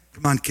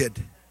 Come on,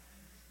 kid.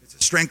 It's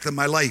a strength of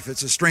my life.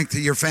 It's a strength of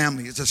your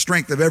family. It's a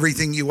strength of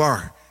everything you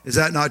are. Is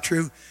that not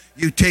true?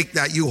 You take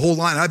that, you hold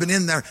on. I've been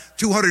in there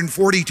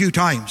 242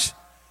 times.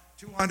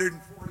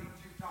 242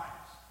 times.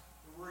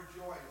 The word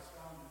joy is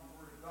found in the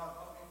Word of God.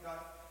 Oh, you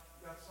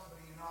got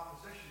somebody in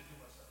opposition to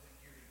us, I think,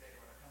 here today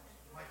when it comes to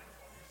the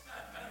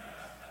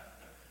microphone.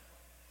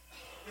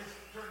 Just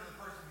turn to the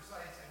person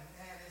beside you and say,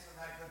 man, isn't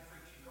that good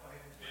preaching? Go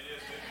ahead. It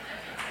is.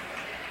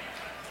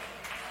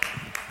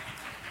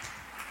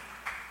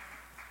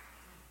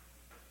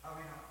 How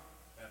we know?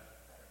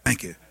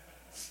 Thank you.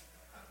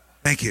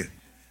 Thank you.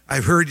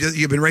 I've heard that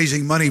you've been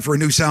raising money for a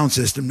new sound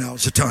system. Now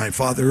it's the time,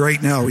 Father.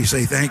 Right now we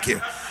say thank you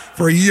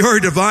for your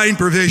divine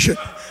provision.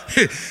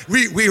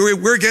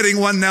 We're getting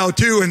one now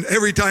too, and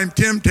every time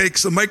Tim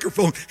takes the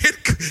microphone,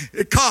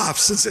 it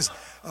coughs and says,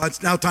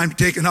 it's now time to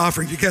take an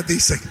offering to get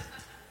these things.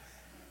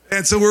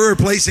 And so we're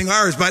replacing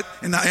ours. But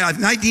in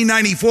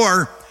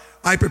 1994,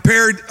 I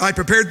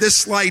prepared this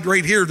slide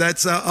right here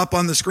that's up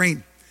on the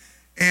screen.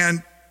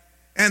 And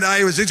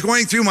I was just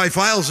going through my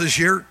files this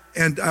year,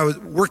 and I was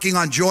working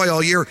on joy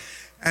all year.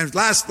 And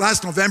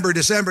last November,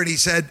 December, and he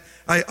said,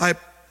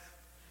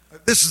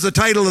 this is the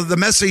title of the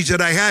message that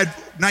I had,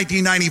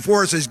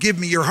 1994, it says, give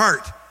me your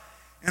heart.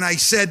 And I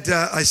said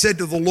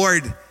to the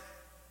Lord,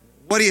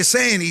 what are you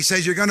saying? He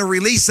says, you're going to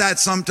release that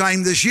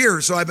sometime this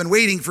year. So I've been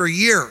waiting for a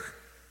year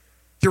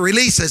to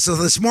release it. So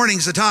this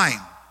morning's the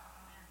time.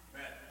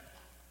 Amen.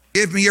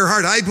 Give me your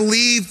heart. I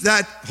believe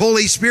that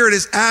Holy Spirit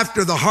is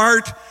after the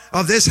heart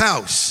of this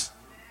house.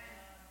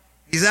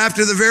 He's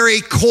after the very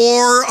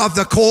core of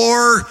the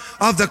core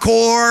of the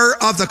core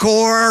of the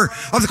core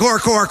of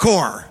the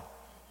core.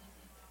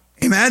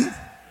 Amen?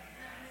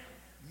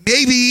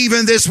 Maybe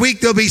even this week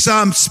there'll be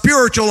some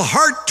spiritual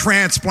heart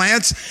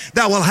transplants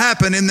that will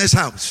happen in this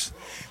house.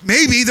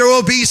 Maybe there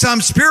will be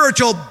some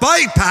spiritual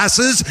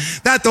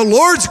bypasses that the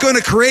Lord's going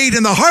to create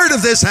in the heart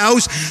of this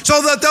house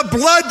so that the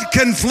blood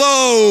can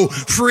flow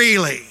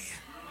freely.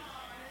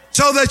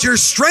 So that your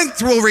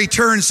strength will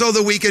return so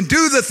that we can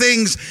do the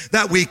things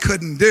that we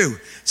couldn't do.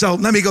 So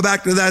let me go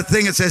back to that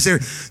thing. It says here,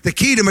 the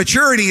key to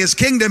maturity in His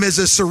kingdom is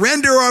a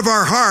surrender of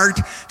our heart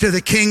to the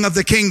King of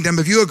the kingdom.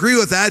 If you agree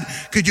with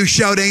that, could you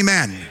shout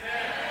amen? Amen.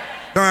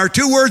 There are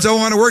 2 words I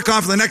want to work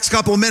on for the next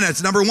couple of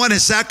minutes. Number 1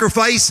 is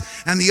sacrifice,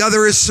 and the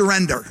other is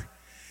surrender.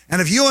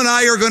 And if you and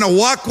I are going to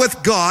walk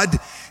with God,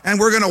 and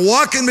we're going to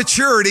walk in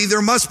maturity,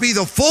 there must be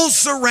the full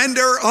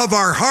surrender of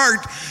our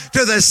heart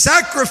to the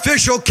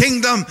sacrificial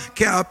kingdom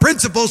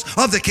principles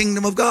of the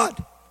kingdom of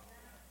God.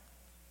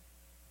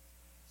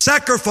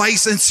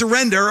 Sacrifice and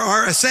surrender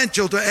are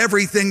essential to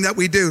everything that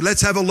we do.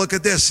 Let's have a look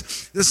at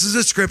this. This is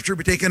a scripture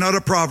taken out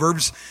of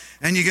Proverbs,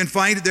 and you can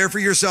find it there for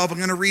yourself. I'm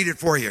going to read it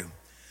for you.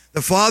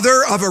 The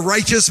father of a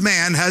righteous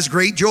man has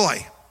great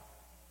joy.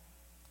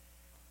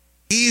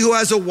 He who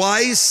has a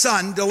wise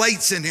son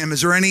delights in him.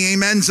 Is there any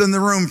amens in the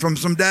room from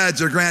some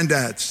dads or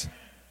granddads?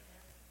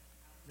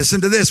 Listen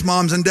to this,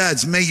 moms and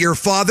dads. May your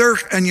father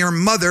and your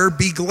mother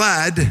be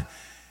glad.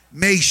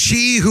 May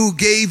she who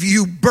gave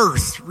you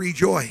birth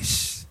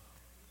rejoice.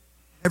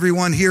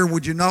 Everyone here,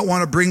 would you not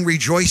want to bring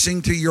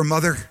rejoicing to your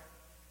mother?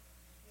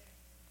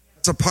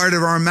 That's a part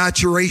of our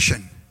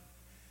maturation.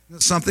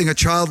 It's something a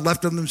child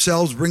left of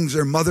themselves brings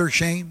their mother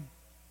shame.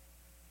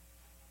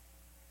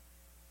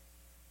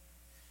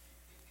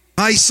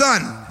 My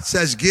son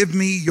says, give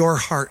me your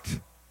heart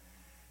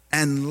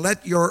and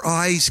let your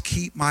eyes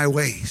keep my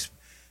ways.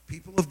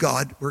 People of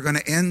God, we're going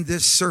to end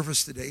this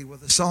service today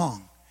with a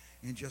song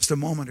in just a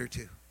moment or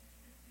two.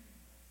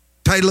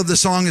 The title of the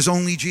song is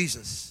Only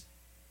Jesus.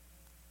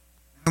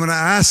 I'm going to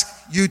ask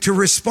you to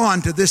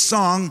respond to this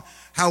song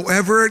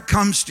however it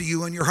comes to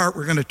you in your heart.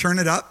 We're going to turn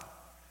it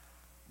up.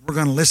 We're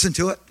going to listen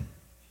to it.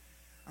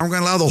 And we're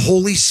going to allow the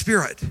Holy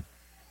Spirit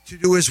to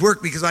do his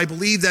work, because I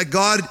believe that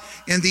God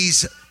in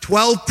these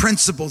 12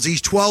 principles,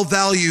 these 12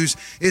 values,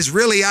 is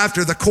really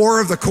after the core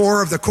of the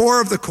core of the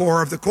core of the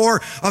core of the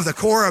core of the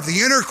core of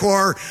the inner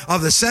core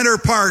of the center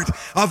part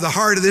of the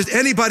heart of this.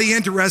 Anybody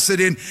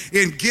interested in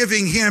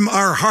giving him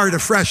our heart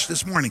afresh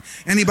this morning?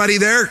 Anybody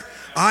there?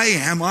 I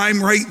am.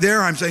 I'm right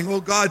there. I'm saying,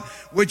 oh God,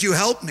 would you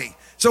help me?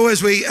 So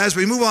as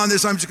we move on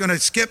this, I'm just going to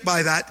skip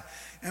by that.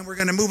 And we're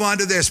going to move on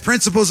to this.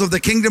 Principles of the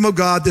kingdom of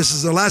God. This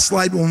is the last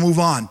slide. We'll move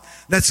on.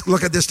 Let's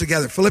look at this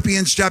together.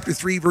 Philippians chapter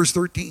 3, verse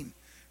 13.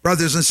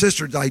 Brothers and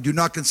sisters, I do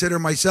not consider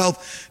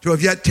myself to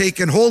have yet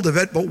taken hold of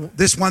it, but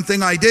this one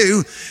thing I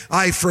do,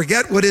 I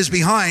forget what is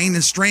behind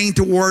and strain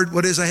toward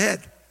what is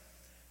ahead.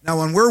 Now,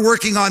 when we're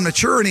working on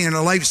maturity in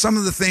our life, some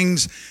of the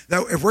things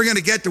that if we're going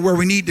to get to where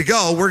we need to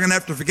go, we're going to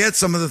have to forget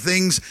some of the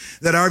things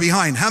that are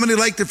behind. How many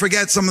like to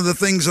forget some of the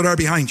things that are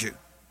behind you?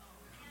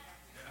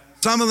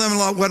 Some of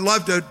them would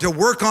love to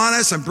work on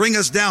us and bring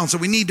us down, so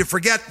we need to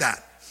forget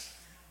that.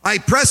 I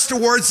press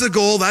towards the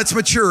goal, that's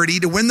maturity,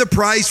 to win the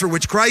prize for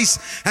which Christ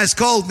has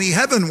called me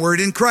heavenward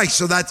in Christ.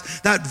 So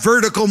that's that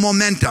vertical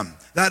momentum,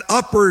 that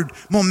upward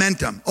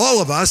momentum.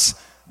 All of us,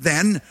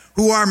 then,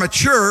 who are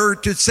mature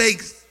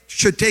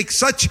should take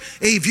such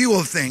a view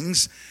of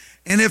things.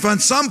 And if on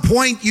some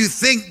point you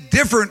think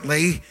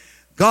differently,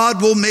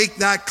 God will make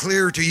that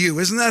clear to you.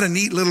 Isn't that a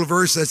neat little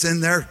verse that's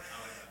in there?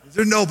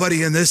 There's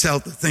nobody in this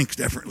house that thinks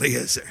differently,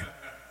 is there?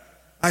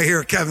 I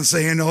hear Kevin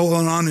saying,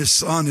 on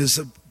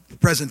his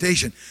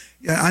presentation,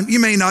 yeah, you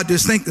may not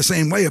just think the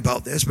same way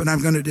about this, but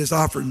I'm going to just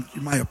offer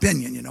my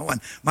opinion,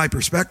 and my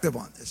perspective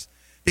on this,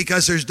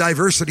 because there's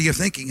diversity of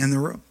thinking in the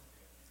room.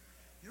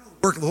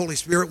 The work of the Holy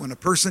Spirit, when a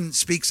person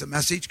speaks a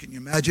message, can you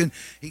imagine?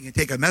 He can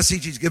take a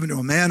message he's given to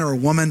a man or a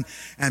woman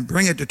and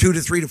bring it to 2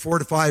 to 3 to 4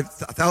 to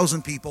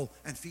 5,000 people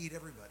and feed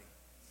everybody.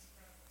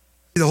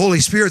 The Holy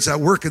Spirit's at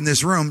work in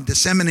this room,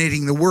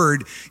 disseminating the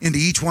word into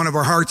each one of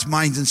our hearts,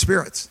 minds, and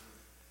spirits.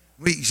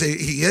 We say,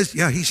 he is?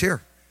 Yeah, he's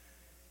here.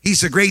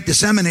 He's the great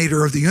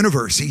disseminator of the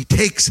universe. He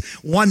takes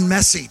one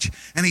message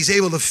and he's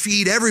able to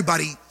feed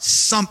everybody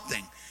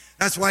something.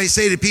 That's why I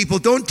say to people,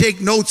 don't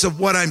take notes of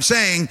what I'm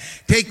saying.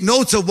 Take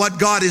notes of what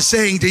God is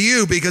saying to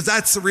you, because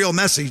that's the real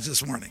message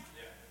this morning.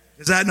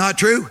 Is that not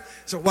true?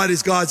 So what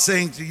is God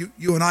saying to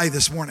you and I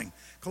this morning?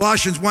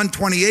 Colossians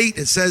 1:28,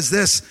 it says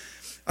this,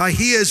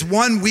 he is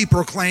one we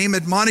proclaim,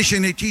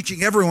 admonishing and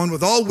teaching everyone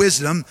with all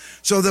wisdom,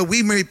 so that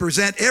we may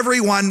present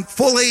everyone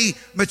fully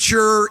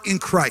mature in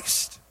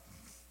Christ.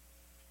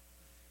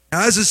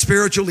 Now, as a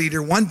spiritual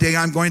leader, one day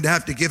I'm going to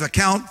have to give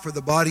account for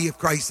the body of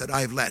Christ that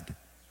I've led.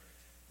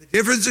 The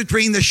difference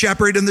between the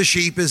shepherd and the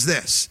sheep is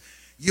this.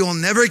 You'll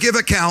never give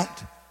account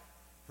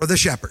for the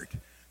shepherd,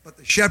 but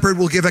the shepherd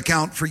will give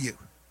account for you.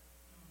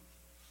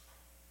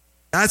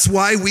 That's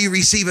why we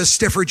receive a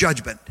stiffer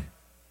judgment.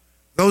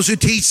 Those who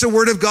teach the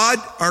word of God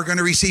are going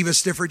to receive a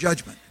stiffer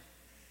judgment.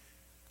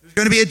 There's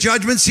going to be a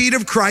judgment seat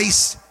of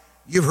Christ.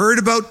 You've heard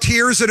about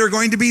tears that are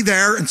going to be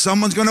there, and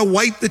someone's going to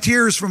wipe the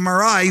tears from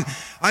our eye.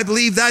 I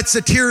believe that's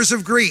the tears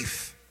of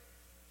grief,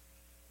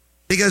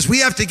 because we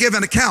have to give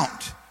an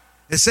account.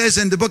 It says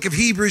in the book of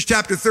Hebrews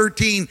chapter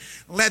 13,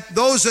 let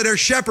those that are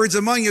shepherds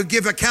among you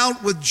give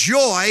account with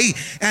joy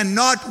and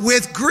not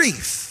with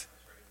grief.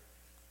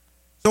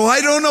 So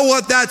I don't know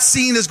what that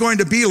scene is going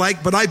to be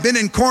like, but I've been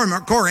in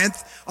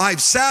Corinth.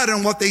 I've sat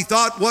on what they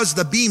thought was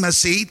the Bema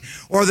seat,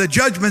 or the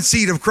judgment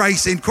seat of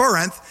Christ in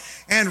Corinth,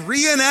 and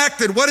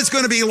reenacted what it's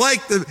going to be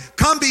like to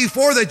come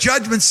before the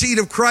judgment seat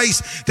of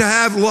Christ, to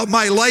have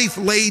my life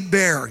laid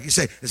bare. You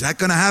say, is that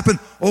going to happen?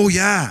 Oh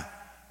yeah,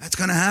 that's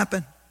going to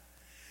happen.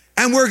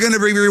 And we're going to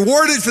be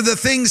rewarded for the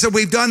things that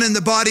we've done in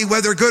the body,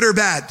 whether good or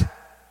bad.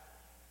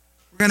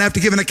 We're going to have to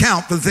give an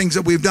account for the things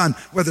that we've done,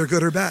 whether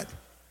good or bad.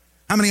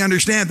 How many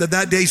understand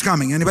that day's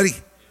coming? Anybody?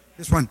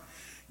 This one.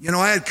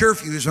 I had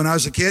curfews when I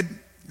was a kid.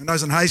 When I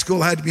was in high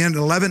school, I had to be in at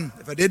 11.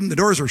 If I didn't, the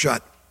doors were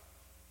shut.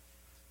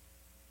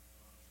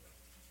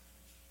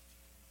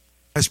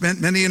 I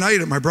spent many a night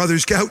at my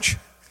brother's couch.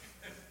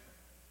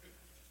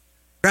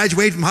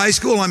 Graduated from high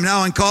school. I'm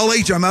now in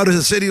college. I'm out of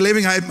the city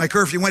living. My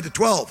curfew went to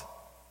 12.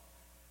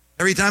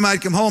 Every time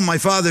I'd come home, my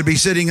father would be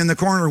sitting in the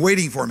corner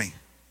waiting for me.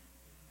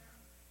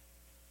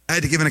 I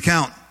had to give an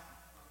account.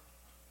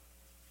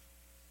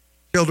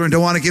 Children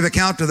don't want to give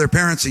account to their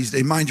parents these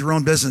days. Mind your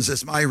own business.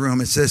 It's my room.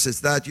 It's this,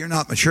 it's that. You're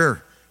not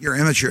mature. You're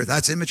immature.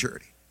 That's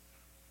immaturity.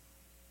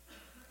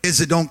 Kids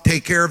that don't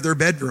take care of their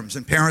bedrooms,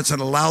 and parents that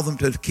allow them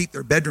to keep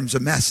their bedrooms a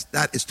mess,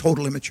 that is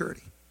total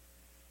immaturity.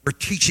 We're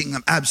teaching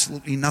them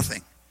absolutely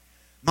nothing.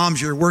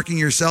 Moms, you're working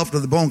yourself to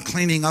the bone,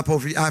 cleaning up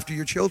after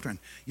your children.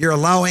 You're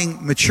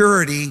allowing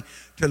maturity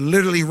to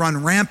literally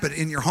run rampant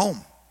in your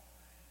home.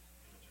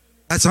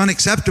 That's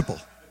unacceptable.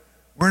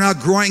 We're not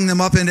growing them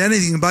up into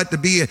anything but to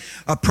be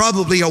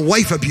probably a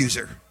wife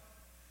abuser,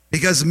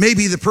 because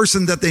maybe the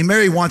person that they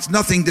marry wants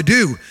nothing to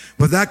do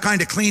with that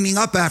kind of cleaning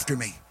up after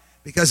me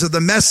because of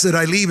the mess that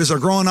I leave as a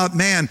grown-up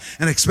man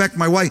and expect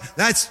my wife.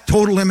 That's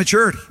total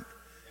immaturity.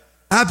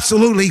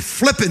 Absolutely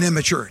flippant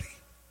immaturity.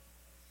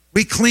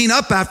 We clean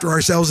up after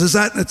ourselves.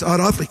 It's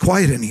awfully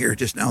quiet in here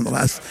just now in the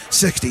last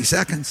 60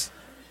 seconds.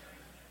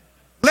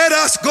 Let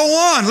us go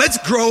on. Let's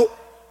grow.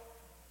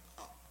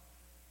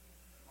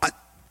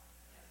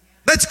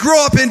 Let's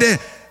grow up into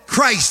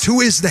Christ,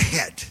 who is the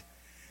head.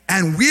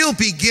 And we'll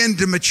begin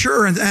to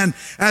mature. And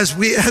as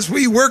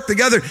we work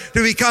together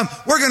to become,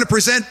 we're going to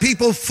present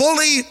people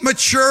fully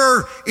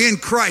mature in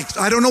Christ.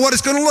 I don't know what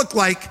it's going to look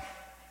like,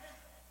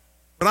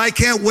 but I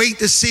can't wait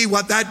to see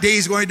what that day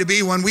is going to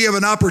be when we have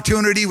an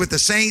opportunity with the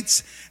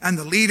saints and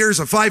the leaders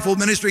of fivefold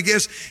ministry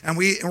gifts. And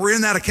we're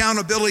in that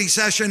accountability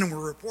session and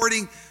we're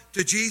reporting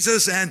to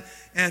Jesus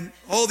and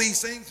all these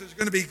things. There's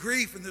going to be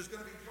grief and there's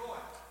going to be joy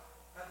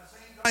at the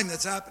same time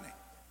that's happening.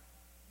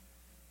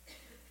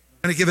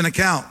 I'm going to give an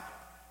account.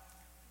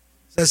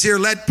 It says here,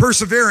 let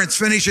perseverance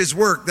finish his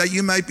work, that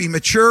you might be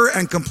mature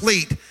and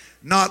complete,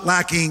 not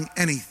lacking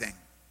anything.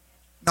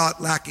 Not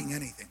lacking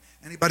anything.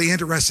 Anybody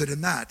interested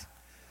in that?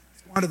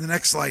 Let's go on to the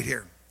next slide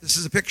here. This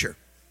is a picture.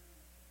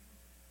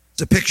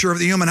 It's a picture of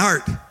the human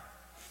heart.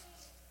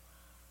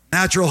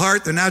 Natural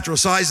heart, the natural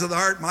size of the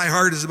heart. My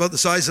heart is about the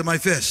size of my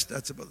fist.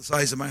 That's about the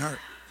size of my heart.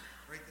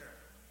 Right there.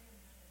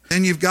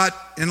 Then you've got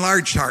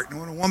enlarged heart. And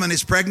when a woman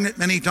is pregnant,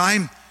 many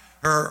times,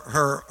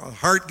 her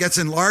heart gets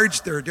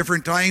enlarged. There are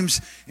different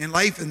times in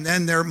life, and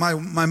then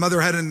my mother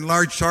had an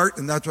enlarged heart,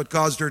 and that's what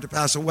caused her to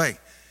pass away.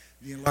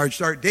 The enlarged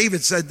heart.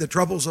 David said, the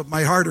troubles of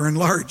my heart are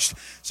enlarged.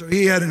 So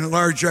he had an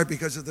enlarged heart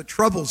because of the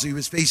troubles he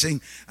was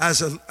facing as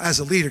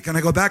a leader. Can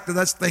I go back to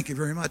that? Thank you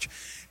very much.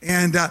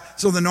 And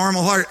so the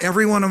normal heart,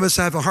 every one of us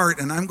have a heart,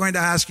 and I'm going to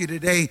ask you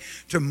today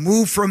to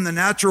move from the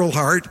natural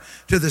heart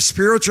to the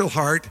spiritual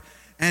heart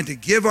and to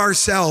give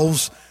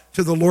ourselves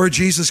to the Lord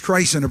Jesus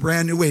Christ in a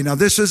brand new way. Now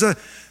this is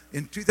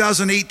in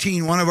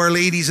 2018, one of our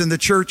ladies in the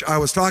church, I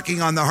was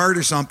talking on the heart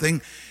or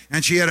something,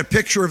 and she had a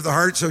picture of the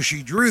heart, so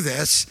she drew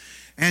this,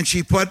 and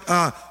she put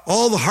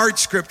all the heart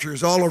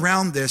scriptures all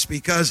around this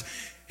because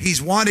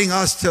he's wanting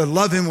us to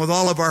love him with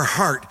all of our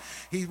heart.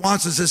 He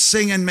wants us to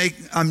sing and make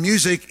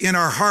music in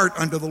our heart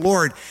unto the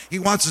Lord. He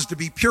wants us to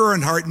be pure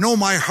in heart. Know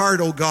my heart,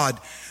 O God.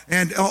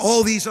 And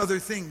all these other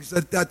things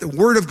that the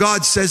Word of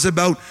God says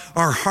about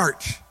our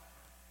heart.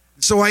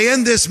 So I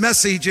end this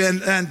message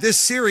and this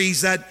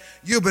series that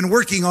you've been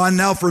working on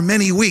now for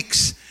many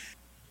weeks.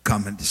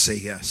 Coming to say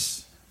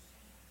yes.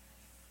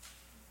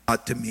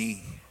 Not to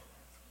me.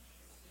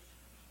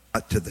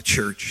 Not to the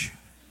church.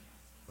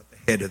 But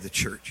the head of the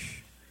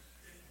church.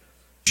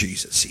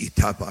 Jesus.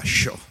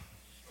 Itabasho.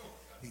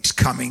 He's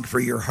coming for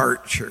your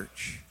heart,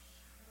 church.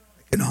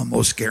 I can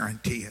almost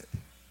guarantee it.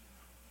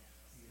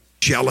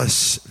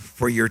 Jealous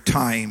for your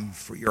time,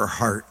 for your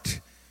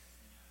heart.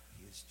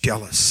 He is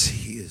jealous.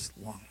 He is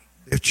longing.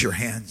 Lift your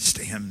hands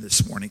to him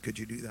this morning. Could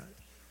you do that?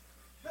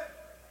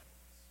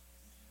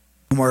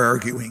 No more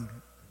arguing. No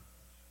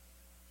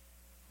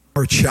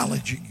more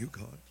challenging you,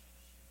 God.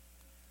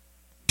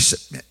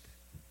 Submit.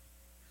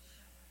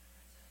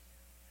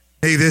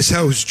 May this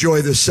house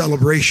joy the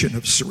celebration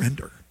of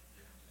surrender.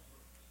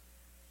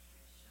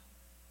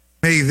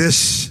 May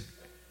this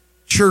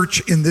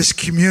church in this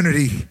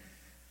community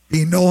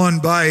be known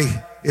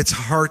by its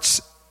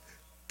heart's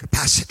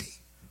capacity.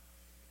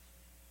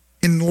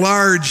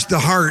 Enlarge the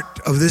heart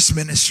of this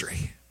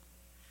ministry.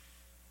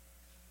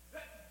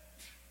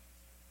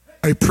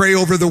 I pray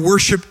over the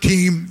worship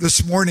team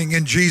this morning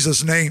in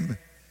Jesus' name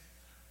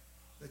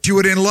that you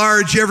would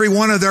enlarge every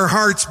one of their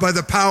hearts by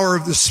the power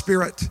of the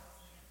Spirit,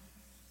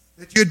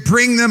 that you'd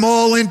bring them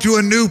all into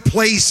a new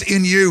place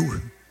in you,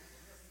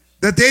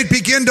 that they'd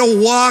begin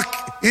to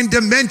walk in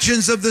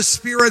dimensions of the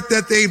Spirit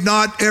that they've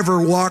not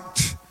ever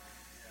walked.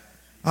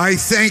 I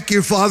thank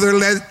you, Father,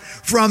 let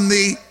from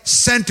the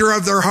center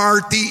of their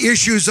heart, the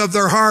issues of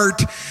their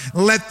heart,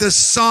 let the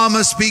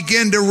psalmist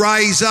begin to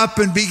rise up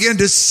and begin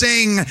to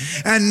sing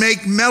and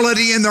make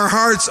melody in their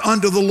hearts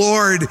unto the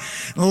Lord.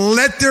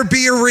 Let there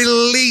be a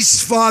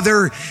release,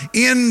 Father,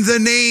 in the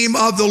name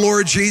of the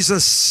Lord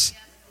Jesus.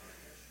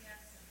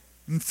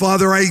 And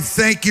Father, I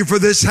thank you for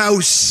this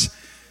house.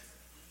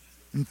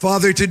 And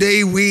Father,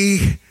 today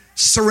we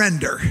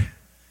surrender.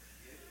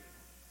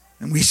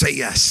 And we say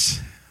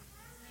yes.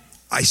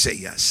 I say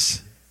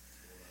yes.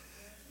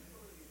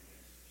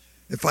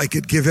 If I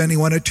could give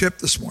anyone a tip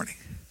this morning,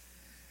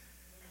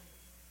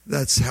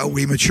 that's how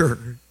we mature.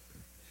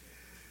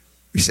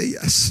 We say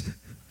yes.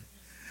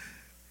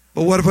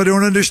 But what if I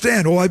don't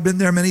understand? Oh, I've been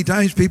there many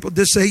times. People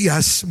just say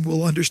yes, and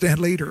we'll understand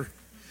later.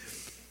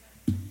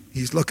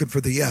 He's looking for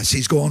the yes.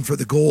 He's going for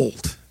the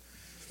gold.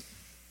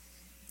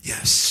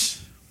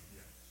 Yes.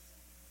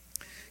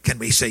 Can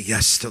we say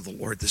yes to the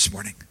Lord this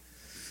morning?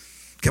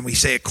 Can we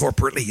say it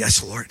corporately?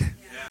 Yes, Lord.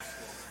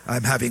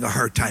 I'm having a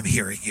hard time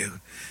hearing you.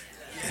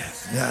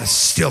 Yes,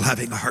 still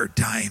having a hard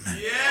time.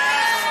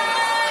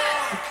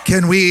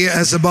 Can we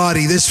as a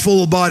body, this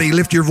full body,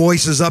 lift your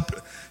voices up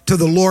to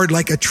the Lord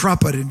like a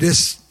trumpet and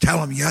just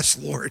tell him, yes,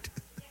 Lord.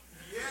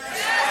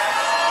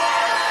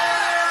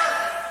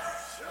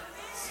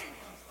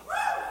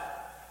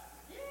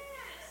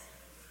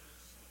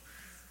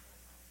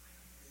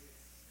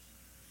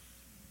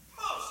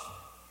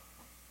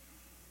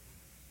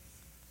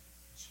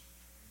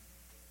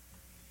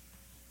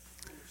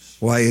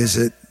 Why is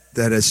it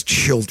that as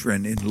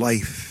children in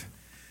life,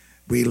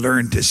 We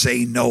learn to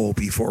say no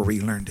before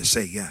we learn to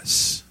say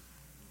yes.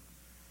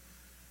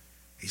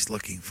 He's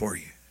looking for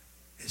you,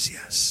 his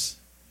yes.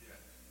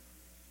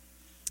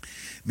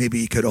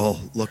 Maybe you could all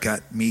look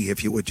at me,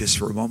 if you would, just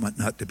for a moment,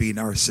 not to be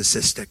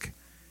narcissistic,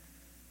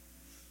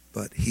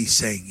 but he's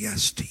saying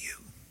yes to you.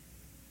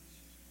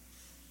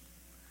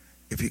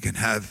 If you can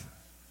have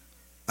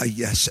a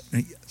yes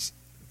and a yes.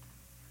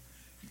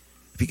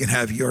 If you can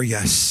have your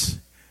yes,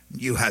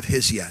 you have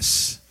his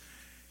yes.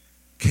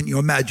 Can you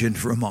imagine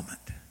for a moment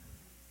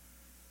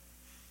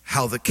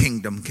how the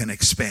kingdom can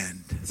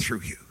expand through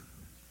you?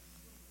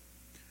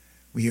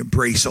 We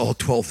embrace all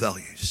 12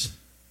 values.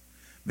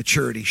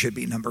 Maturity should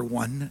be number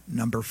 1,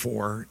 number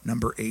 4,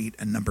 number 8,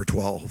 and number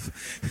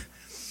 12.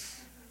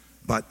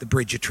 But the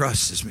bridge of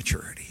trust is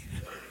maturity.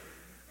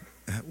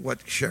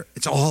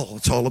 It's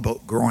all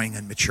about growing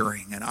and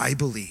maturing. And I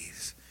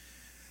believe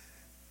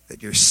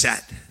that you're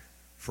set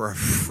for a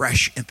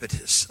fresh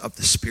impetus of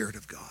the Spirit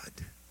of God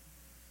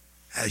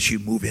as you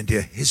move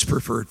into his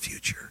preferred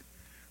future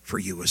for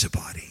you as a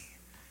body.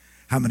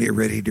 How many are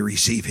ready to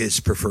receive his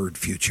preferred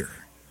future?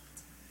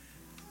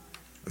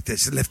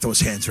 Lift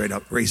those hands right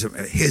up. Raise them.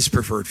 His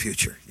preferred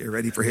future. You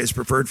ready for his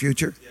preferred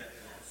future?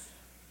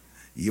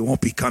 You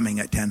won't be coming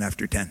at 10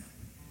 after 10.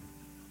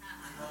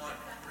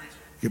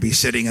 You'll be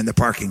sitting in the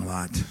parking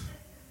lot.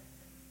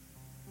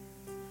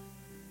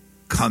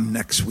 Come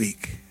next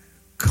week.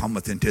 Come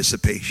with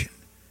anticipation.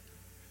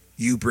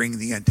 You bring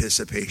the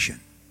anticipation.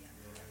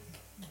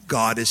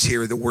 God is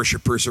here. The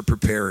worshipers are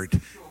prepared.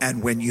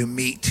 And when you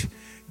meet,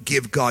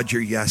 give God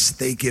your yes.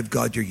 They give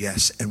God your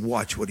yes. And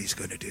watch what he's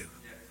going to do.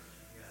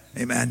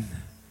 Amen.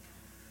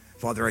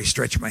 Father, I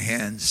stretch my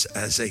hands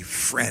as a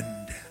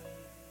friend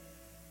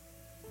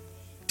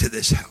to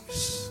this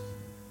house.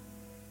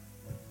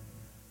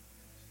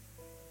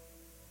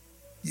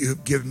 You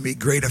have given me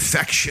great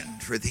affection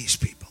for these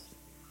people.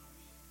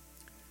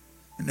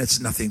 And it's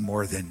nothing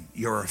more than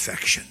your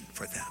affection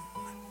for them.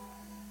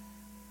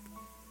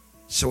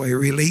 So I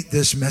relate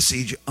this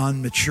message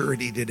on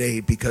maturity today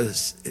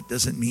because it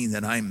doesn't mean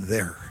that I'm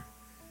there.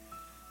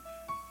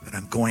 But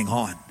I'm going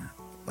on.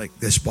 Like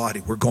this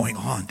body, we're going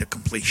on to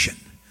completion.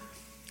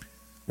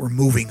 We're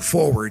moving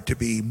forward to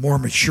be more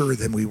mature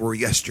than we were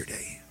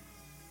yesterday.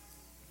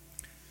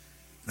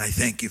 And I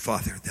thank you,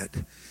 Father, that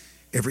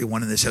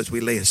everyone in this house,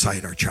 we lay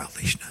aside our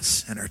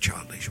childishness and our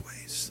childish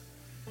ways.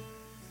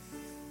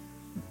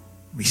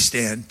 We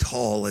stand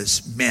tall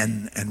as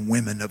men and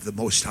women of the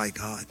Most High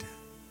God.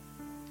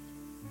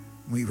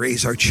 We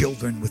raise our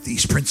children with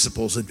these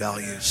principles and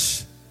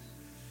values.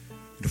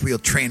 And if we'll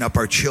train up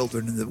our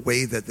children in the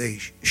way that they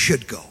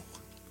should go,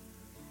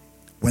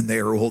 when they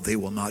are old, they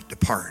will not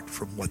depart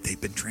from what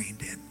they've been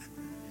trained in.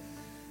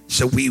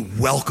 So we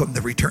welcome the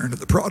return of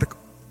the prodigal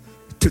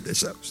to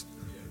this house.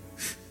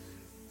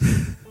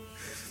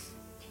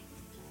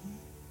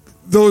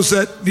 Those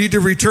that need to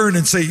return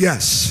and say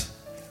yes.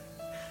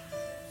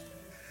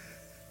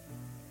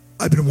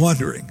 I've been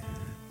wondering.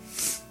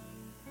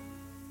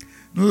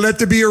 Let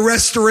there be a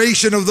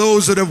restoration of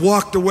those that have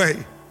walked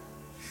away.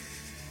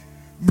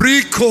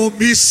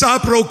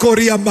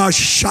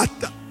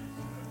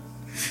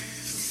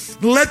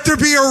 Let there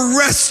be a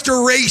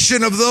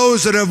restoration of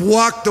those that have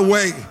walked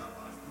away.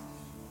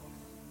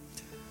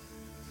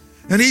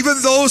 And even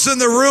those in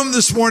the room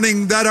this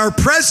morning that are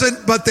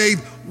present, but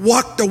they've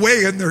walked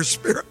away in their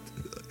spirit.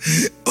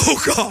 Oh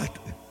God,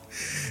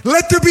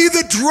 let there be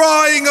the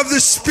drawing of the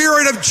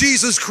Spirit of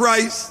Jesus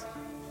Christ.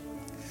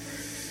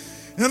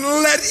 And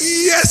let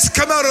yes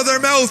come out of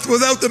their mouth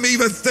without them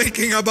even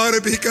thinking about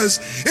it, because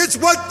it's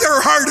what their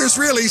heart is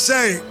really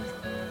saying.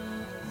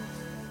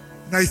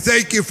 And I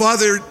thank you,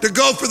 Father, to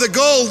go for the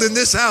gold in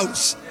this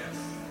house.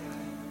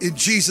 In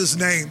Jesus'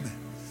 name.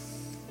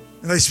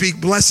 And I speak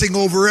blessing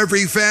over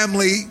every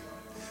family,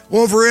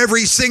 over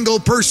every single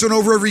person,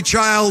 over every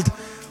child,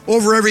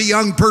 over every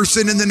young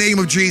person in the name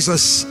of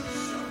Jesus.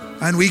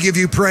 And we give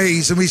you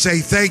praise and we say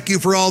thank you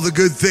for all the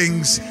good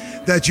things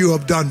that you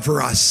have done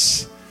for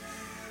us.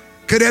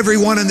 Could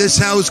everyone in this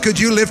house, could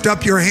you lift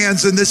up your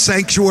hands in this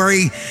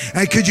sanctuary,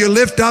 and could you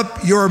lift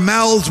up your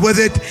mouths with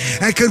it,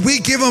 and could we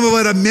give him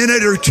about a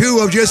minute or two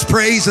of just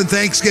praise and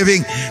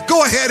thanksgiving?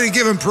 Go ahead and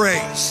give him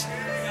praise.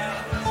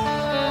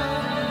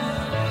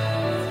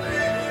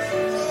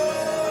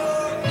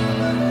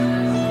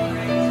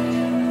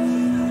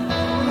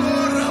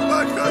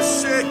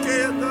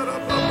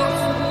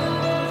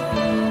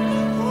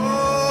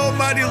 Oh,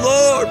 mighty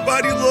Lord,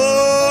 mighty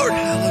Lord.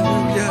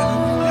 Hallelujah.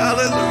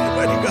 Hallelujah,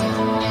 mighty God.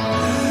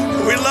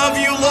 We love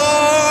you,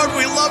 Lord.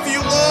 We love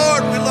you,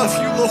 Lord. We love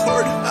you,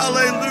 Lord.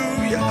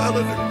 Hallelujah.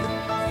 Hallelujah.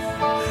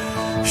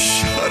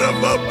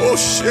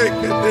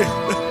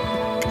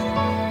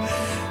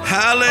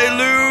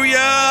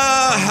 Hallelujah.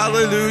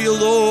 Hallelujah,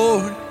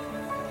 Lord.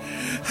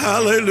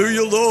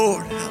 Hallelujah,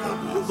 Lord.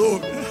 Hallelujah,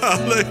 Lord.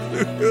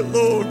 Hallelujah,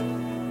 Lord.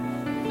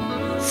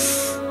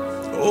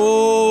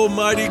 Oh,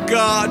 mighty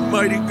God,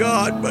 mighty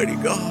God, mighty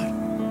God.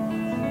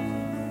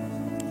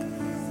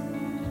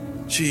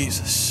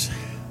 Jesus.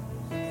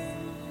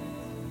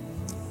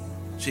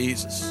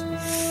 Jesus.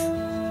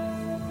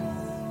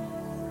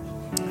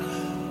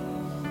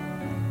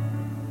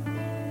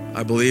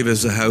 I believe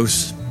as a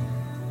house,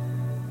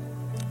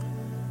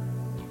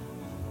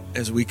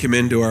 as we come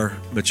into our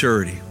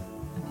maturity,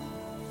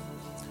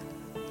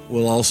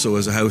 we'll also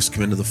as a house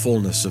come into the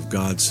fullness of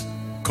God's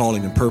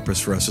calling and purpose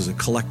for us as a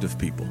collective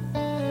people.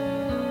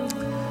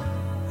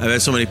 I've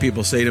had so many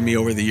people say to me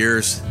over the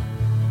years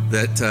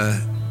that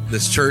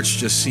this church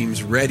just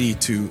seems ready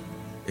to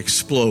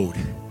explode,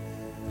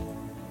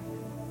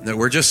 that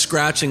we're just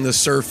scratching the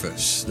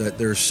surface, that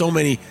there's so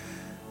many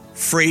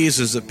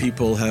phrases that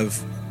people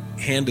have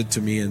handed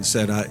to me and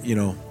said,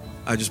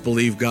 I just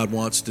believe God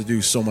wants to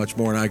do so much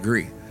more, and I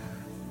agree.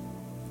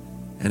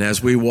 And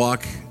as we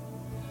walk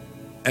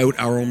out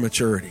our own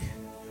maturity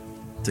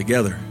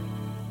together,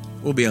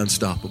 we'll be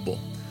unstoppable.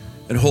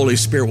 And Holy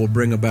Spirit will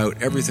bring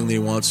about everything that He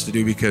wants to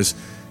do, because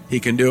He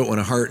can do it when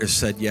a heart has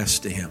said yes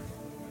to Him.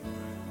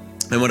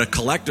 And when a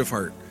collective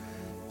heart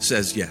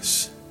says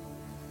yes,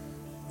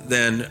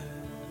 then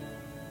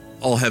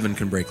all heaven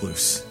can break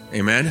loose.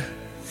 Amen?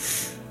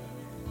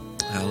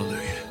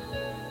 Hallelujah.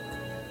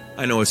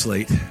 I know it's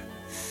late.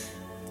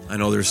 I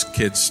know there's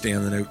kids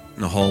standing out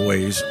in the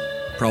hallways,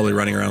 probably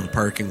running around the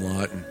parking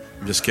lot. And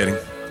I'm just kidding.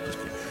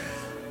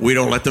 We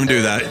don't let them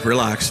do that.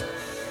 Relax.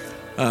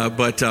 And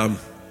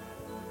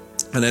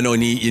I know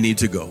you need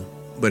to go.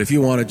 But if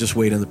you want to just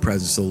wait in the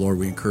presence of the Lord,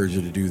 we encourage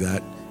you to do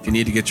that. If you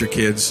need to get your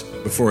kids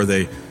before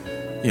they,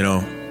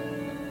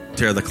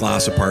 tear the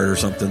class apart or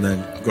something, then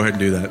go ahead and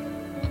do that.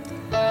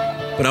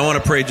 But I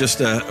want to pray just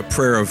a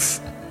prayer of,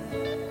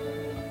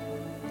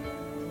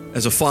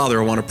 as a father,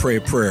 I want to pray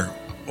a prayer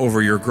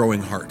over your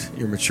growing heart,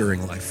 your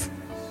maturing life.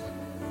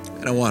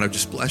 And I want to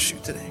just bless you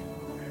today.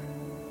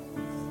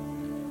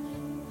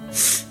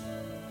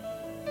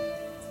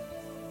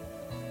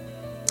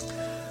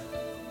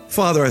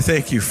 Father, I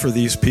thank you for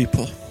these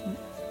people.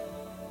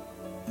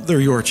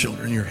 They're your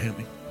children,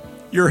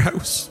 your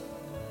house.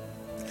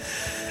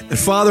 And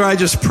Father, I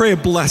just pray a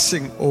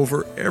blessing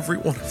over every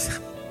one of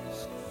them.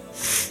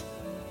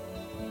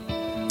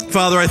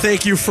 Father, I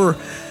thank you for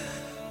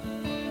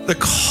the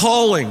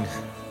calling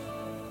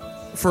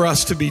for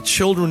us to be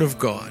children of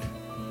God,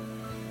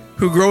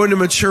 who grow into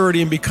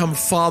maturity and become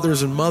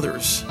fathers and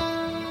mothers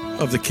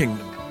of the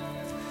kingdom.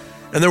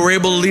 And that we're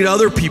able to lead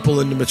other people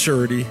into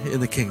maturity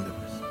in the kingdom.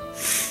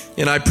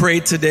 And I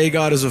pray today,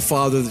 God, as a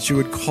father, that you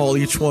would call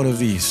each one of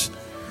these,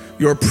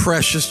 your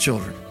precious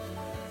children,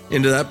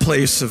 into that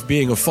place of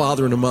being a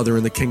father and a mother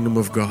in the kingdom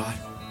of God.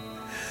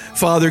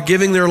 Father,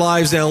 giving their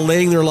lives down,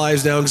 laying their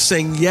lives down,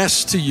 saying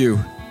yes to you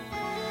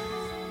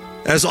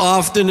as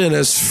often and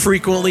as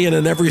frequently and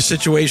in every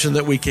situation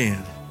that we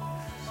can.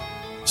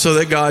 So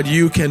that, God,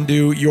 you can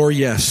do your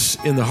yes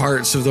in the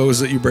hearts of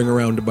those that you bring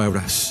around about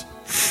us.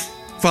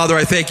 Father,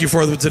 I thank you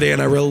for them today,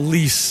 and I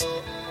release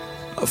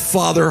a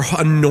Father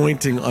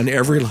anointing on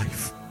every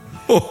life.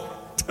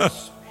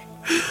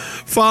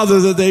 Father,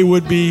 that they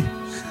would be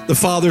the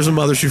fathers and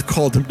mothers you've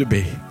called them to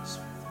be.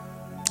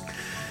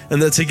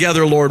 And that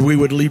together, Lord, we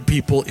would lead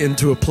people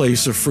into a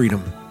place of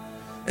freedom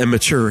and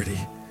maturity.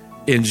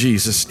 In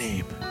Jesus'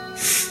 name,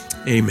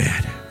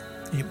 amen.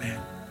 Amen.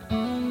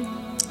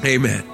 Amen.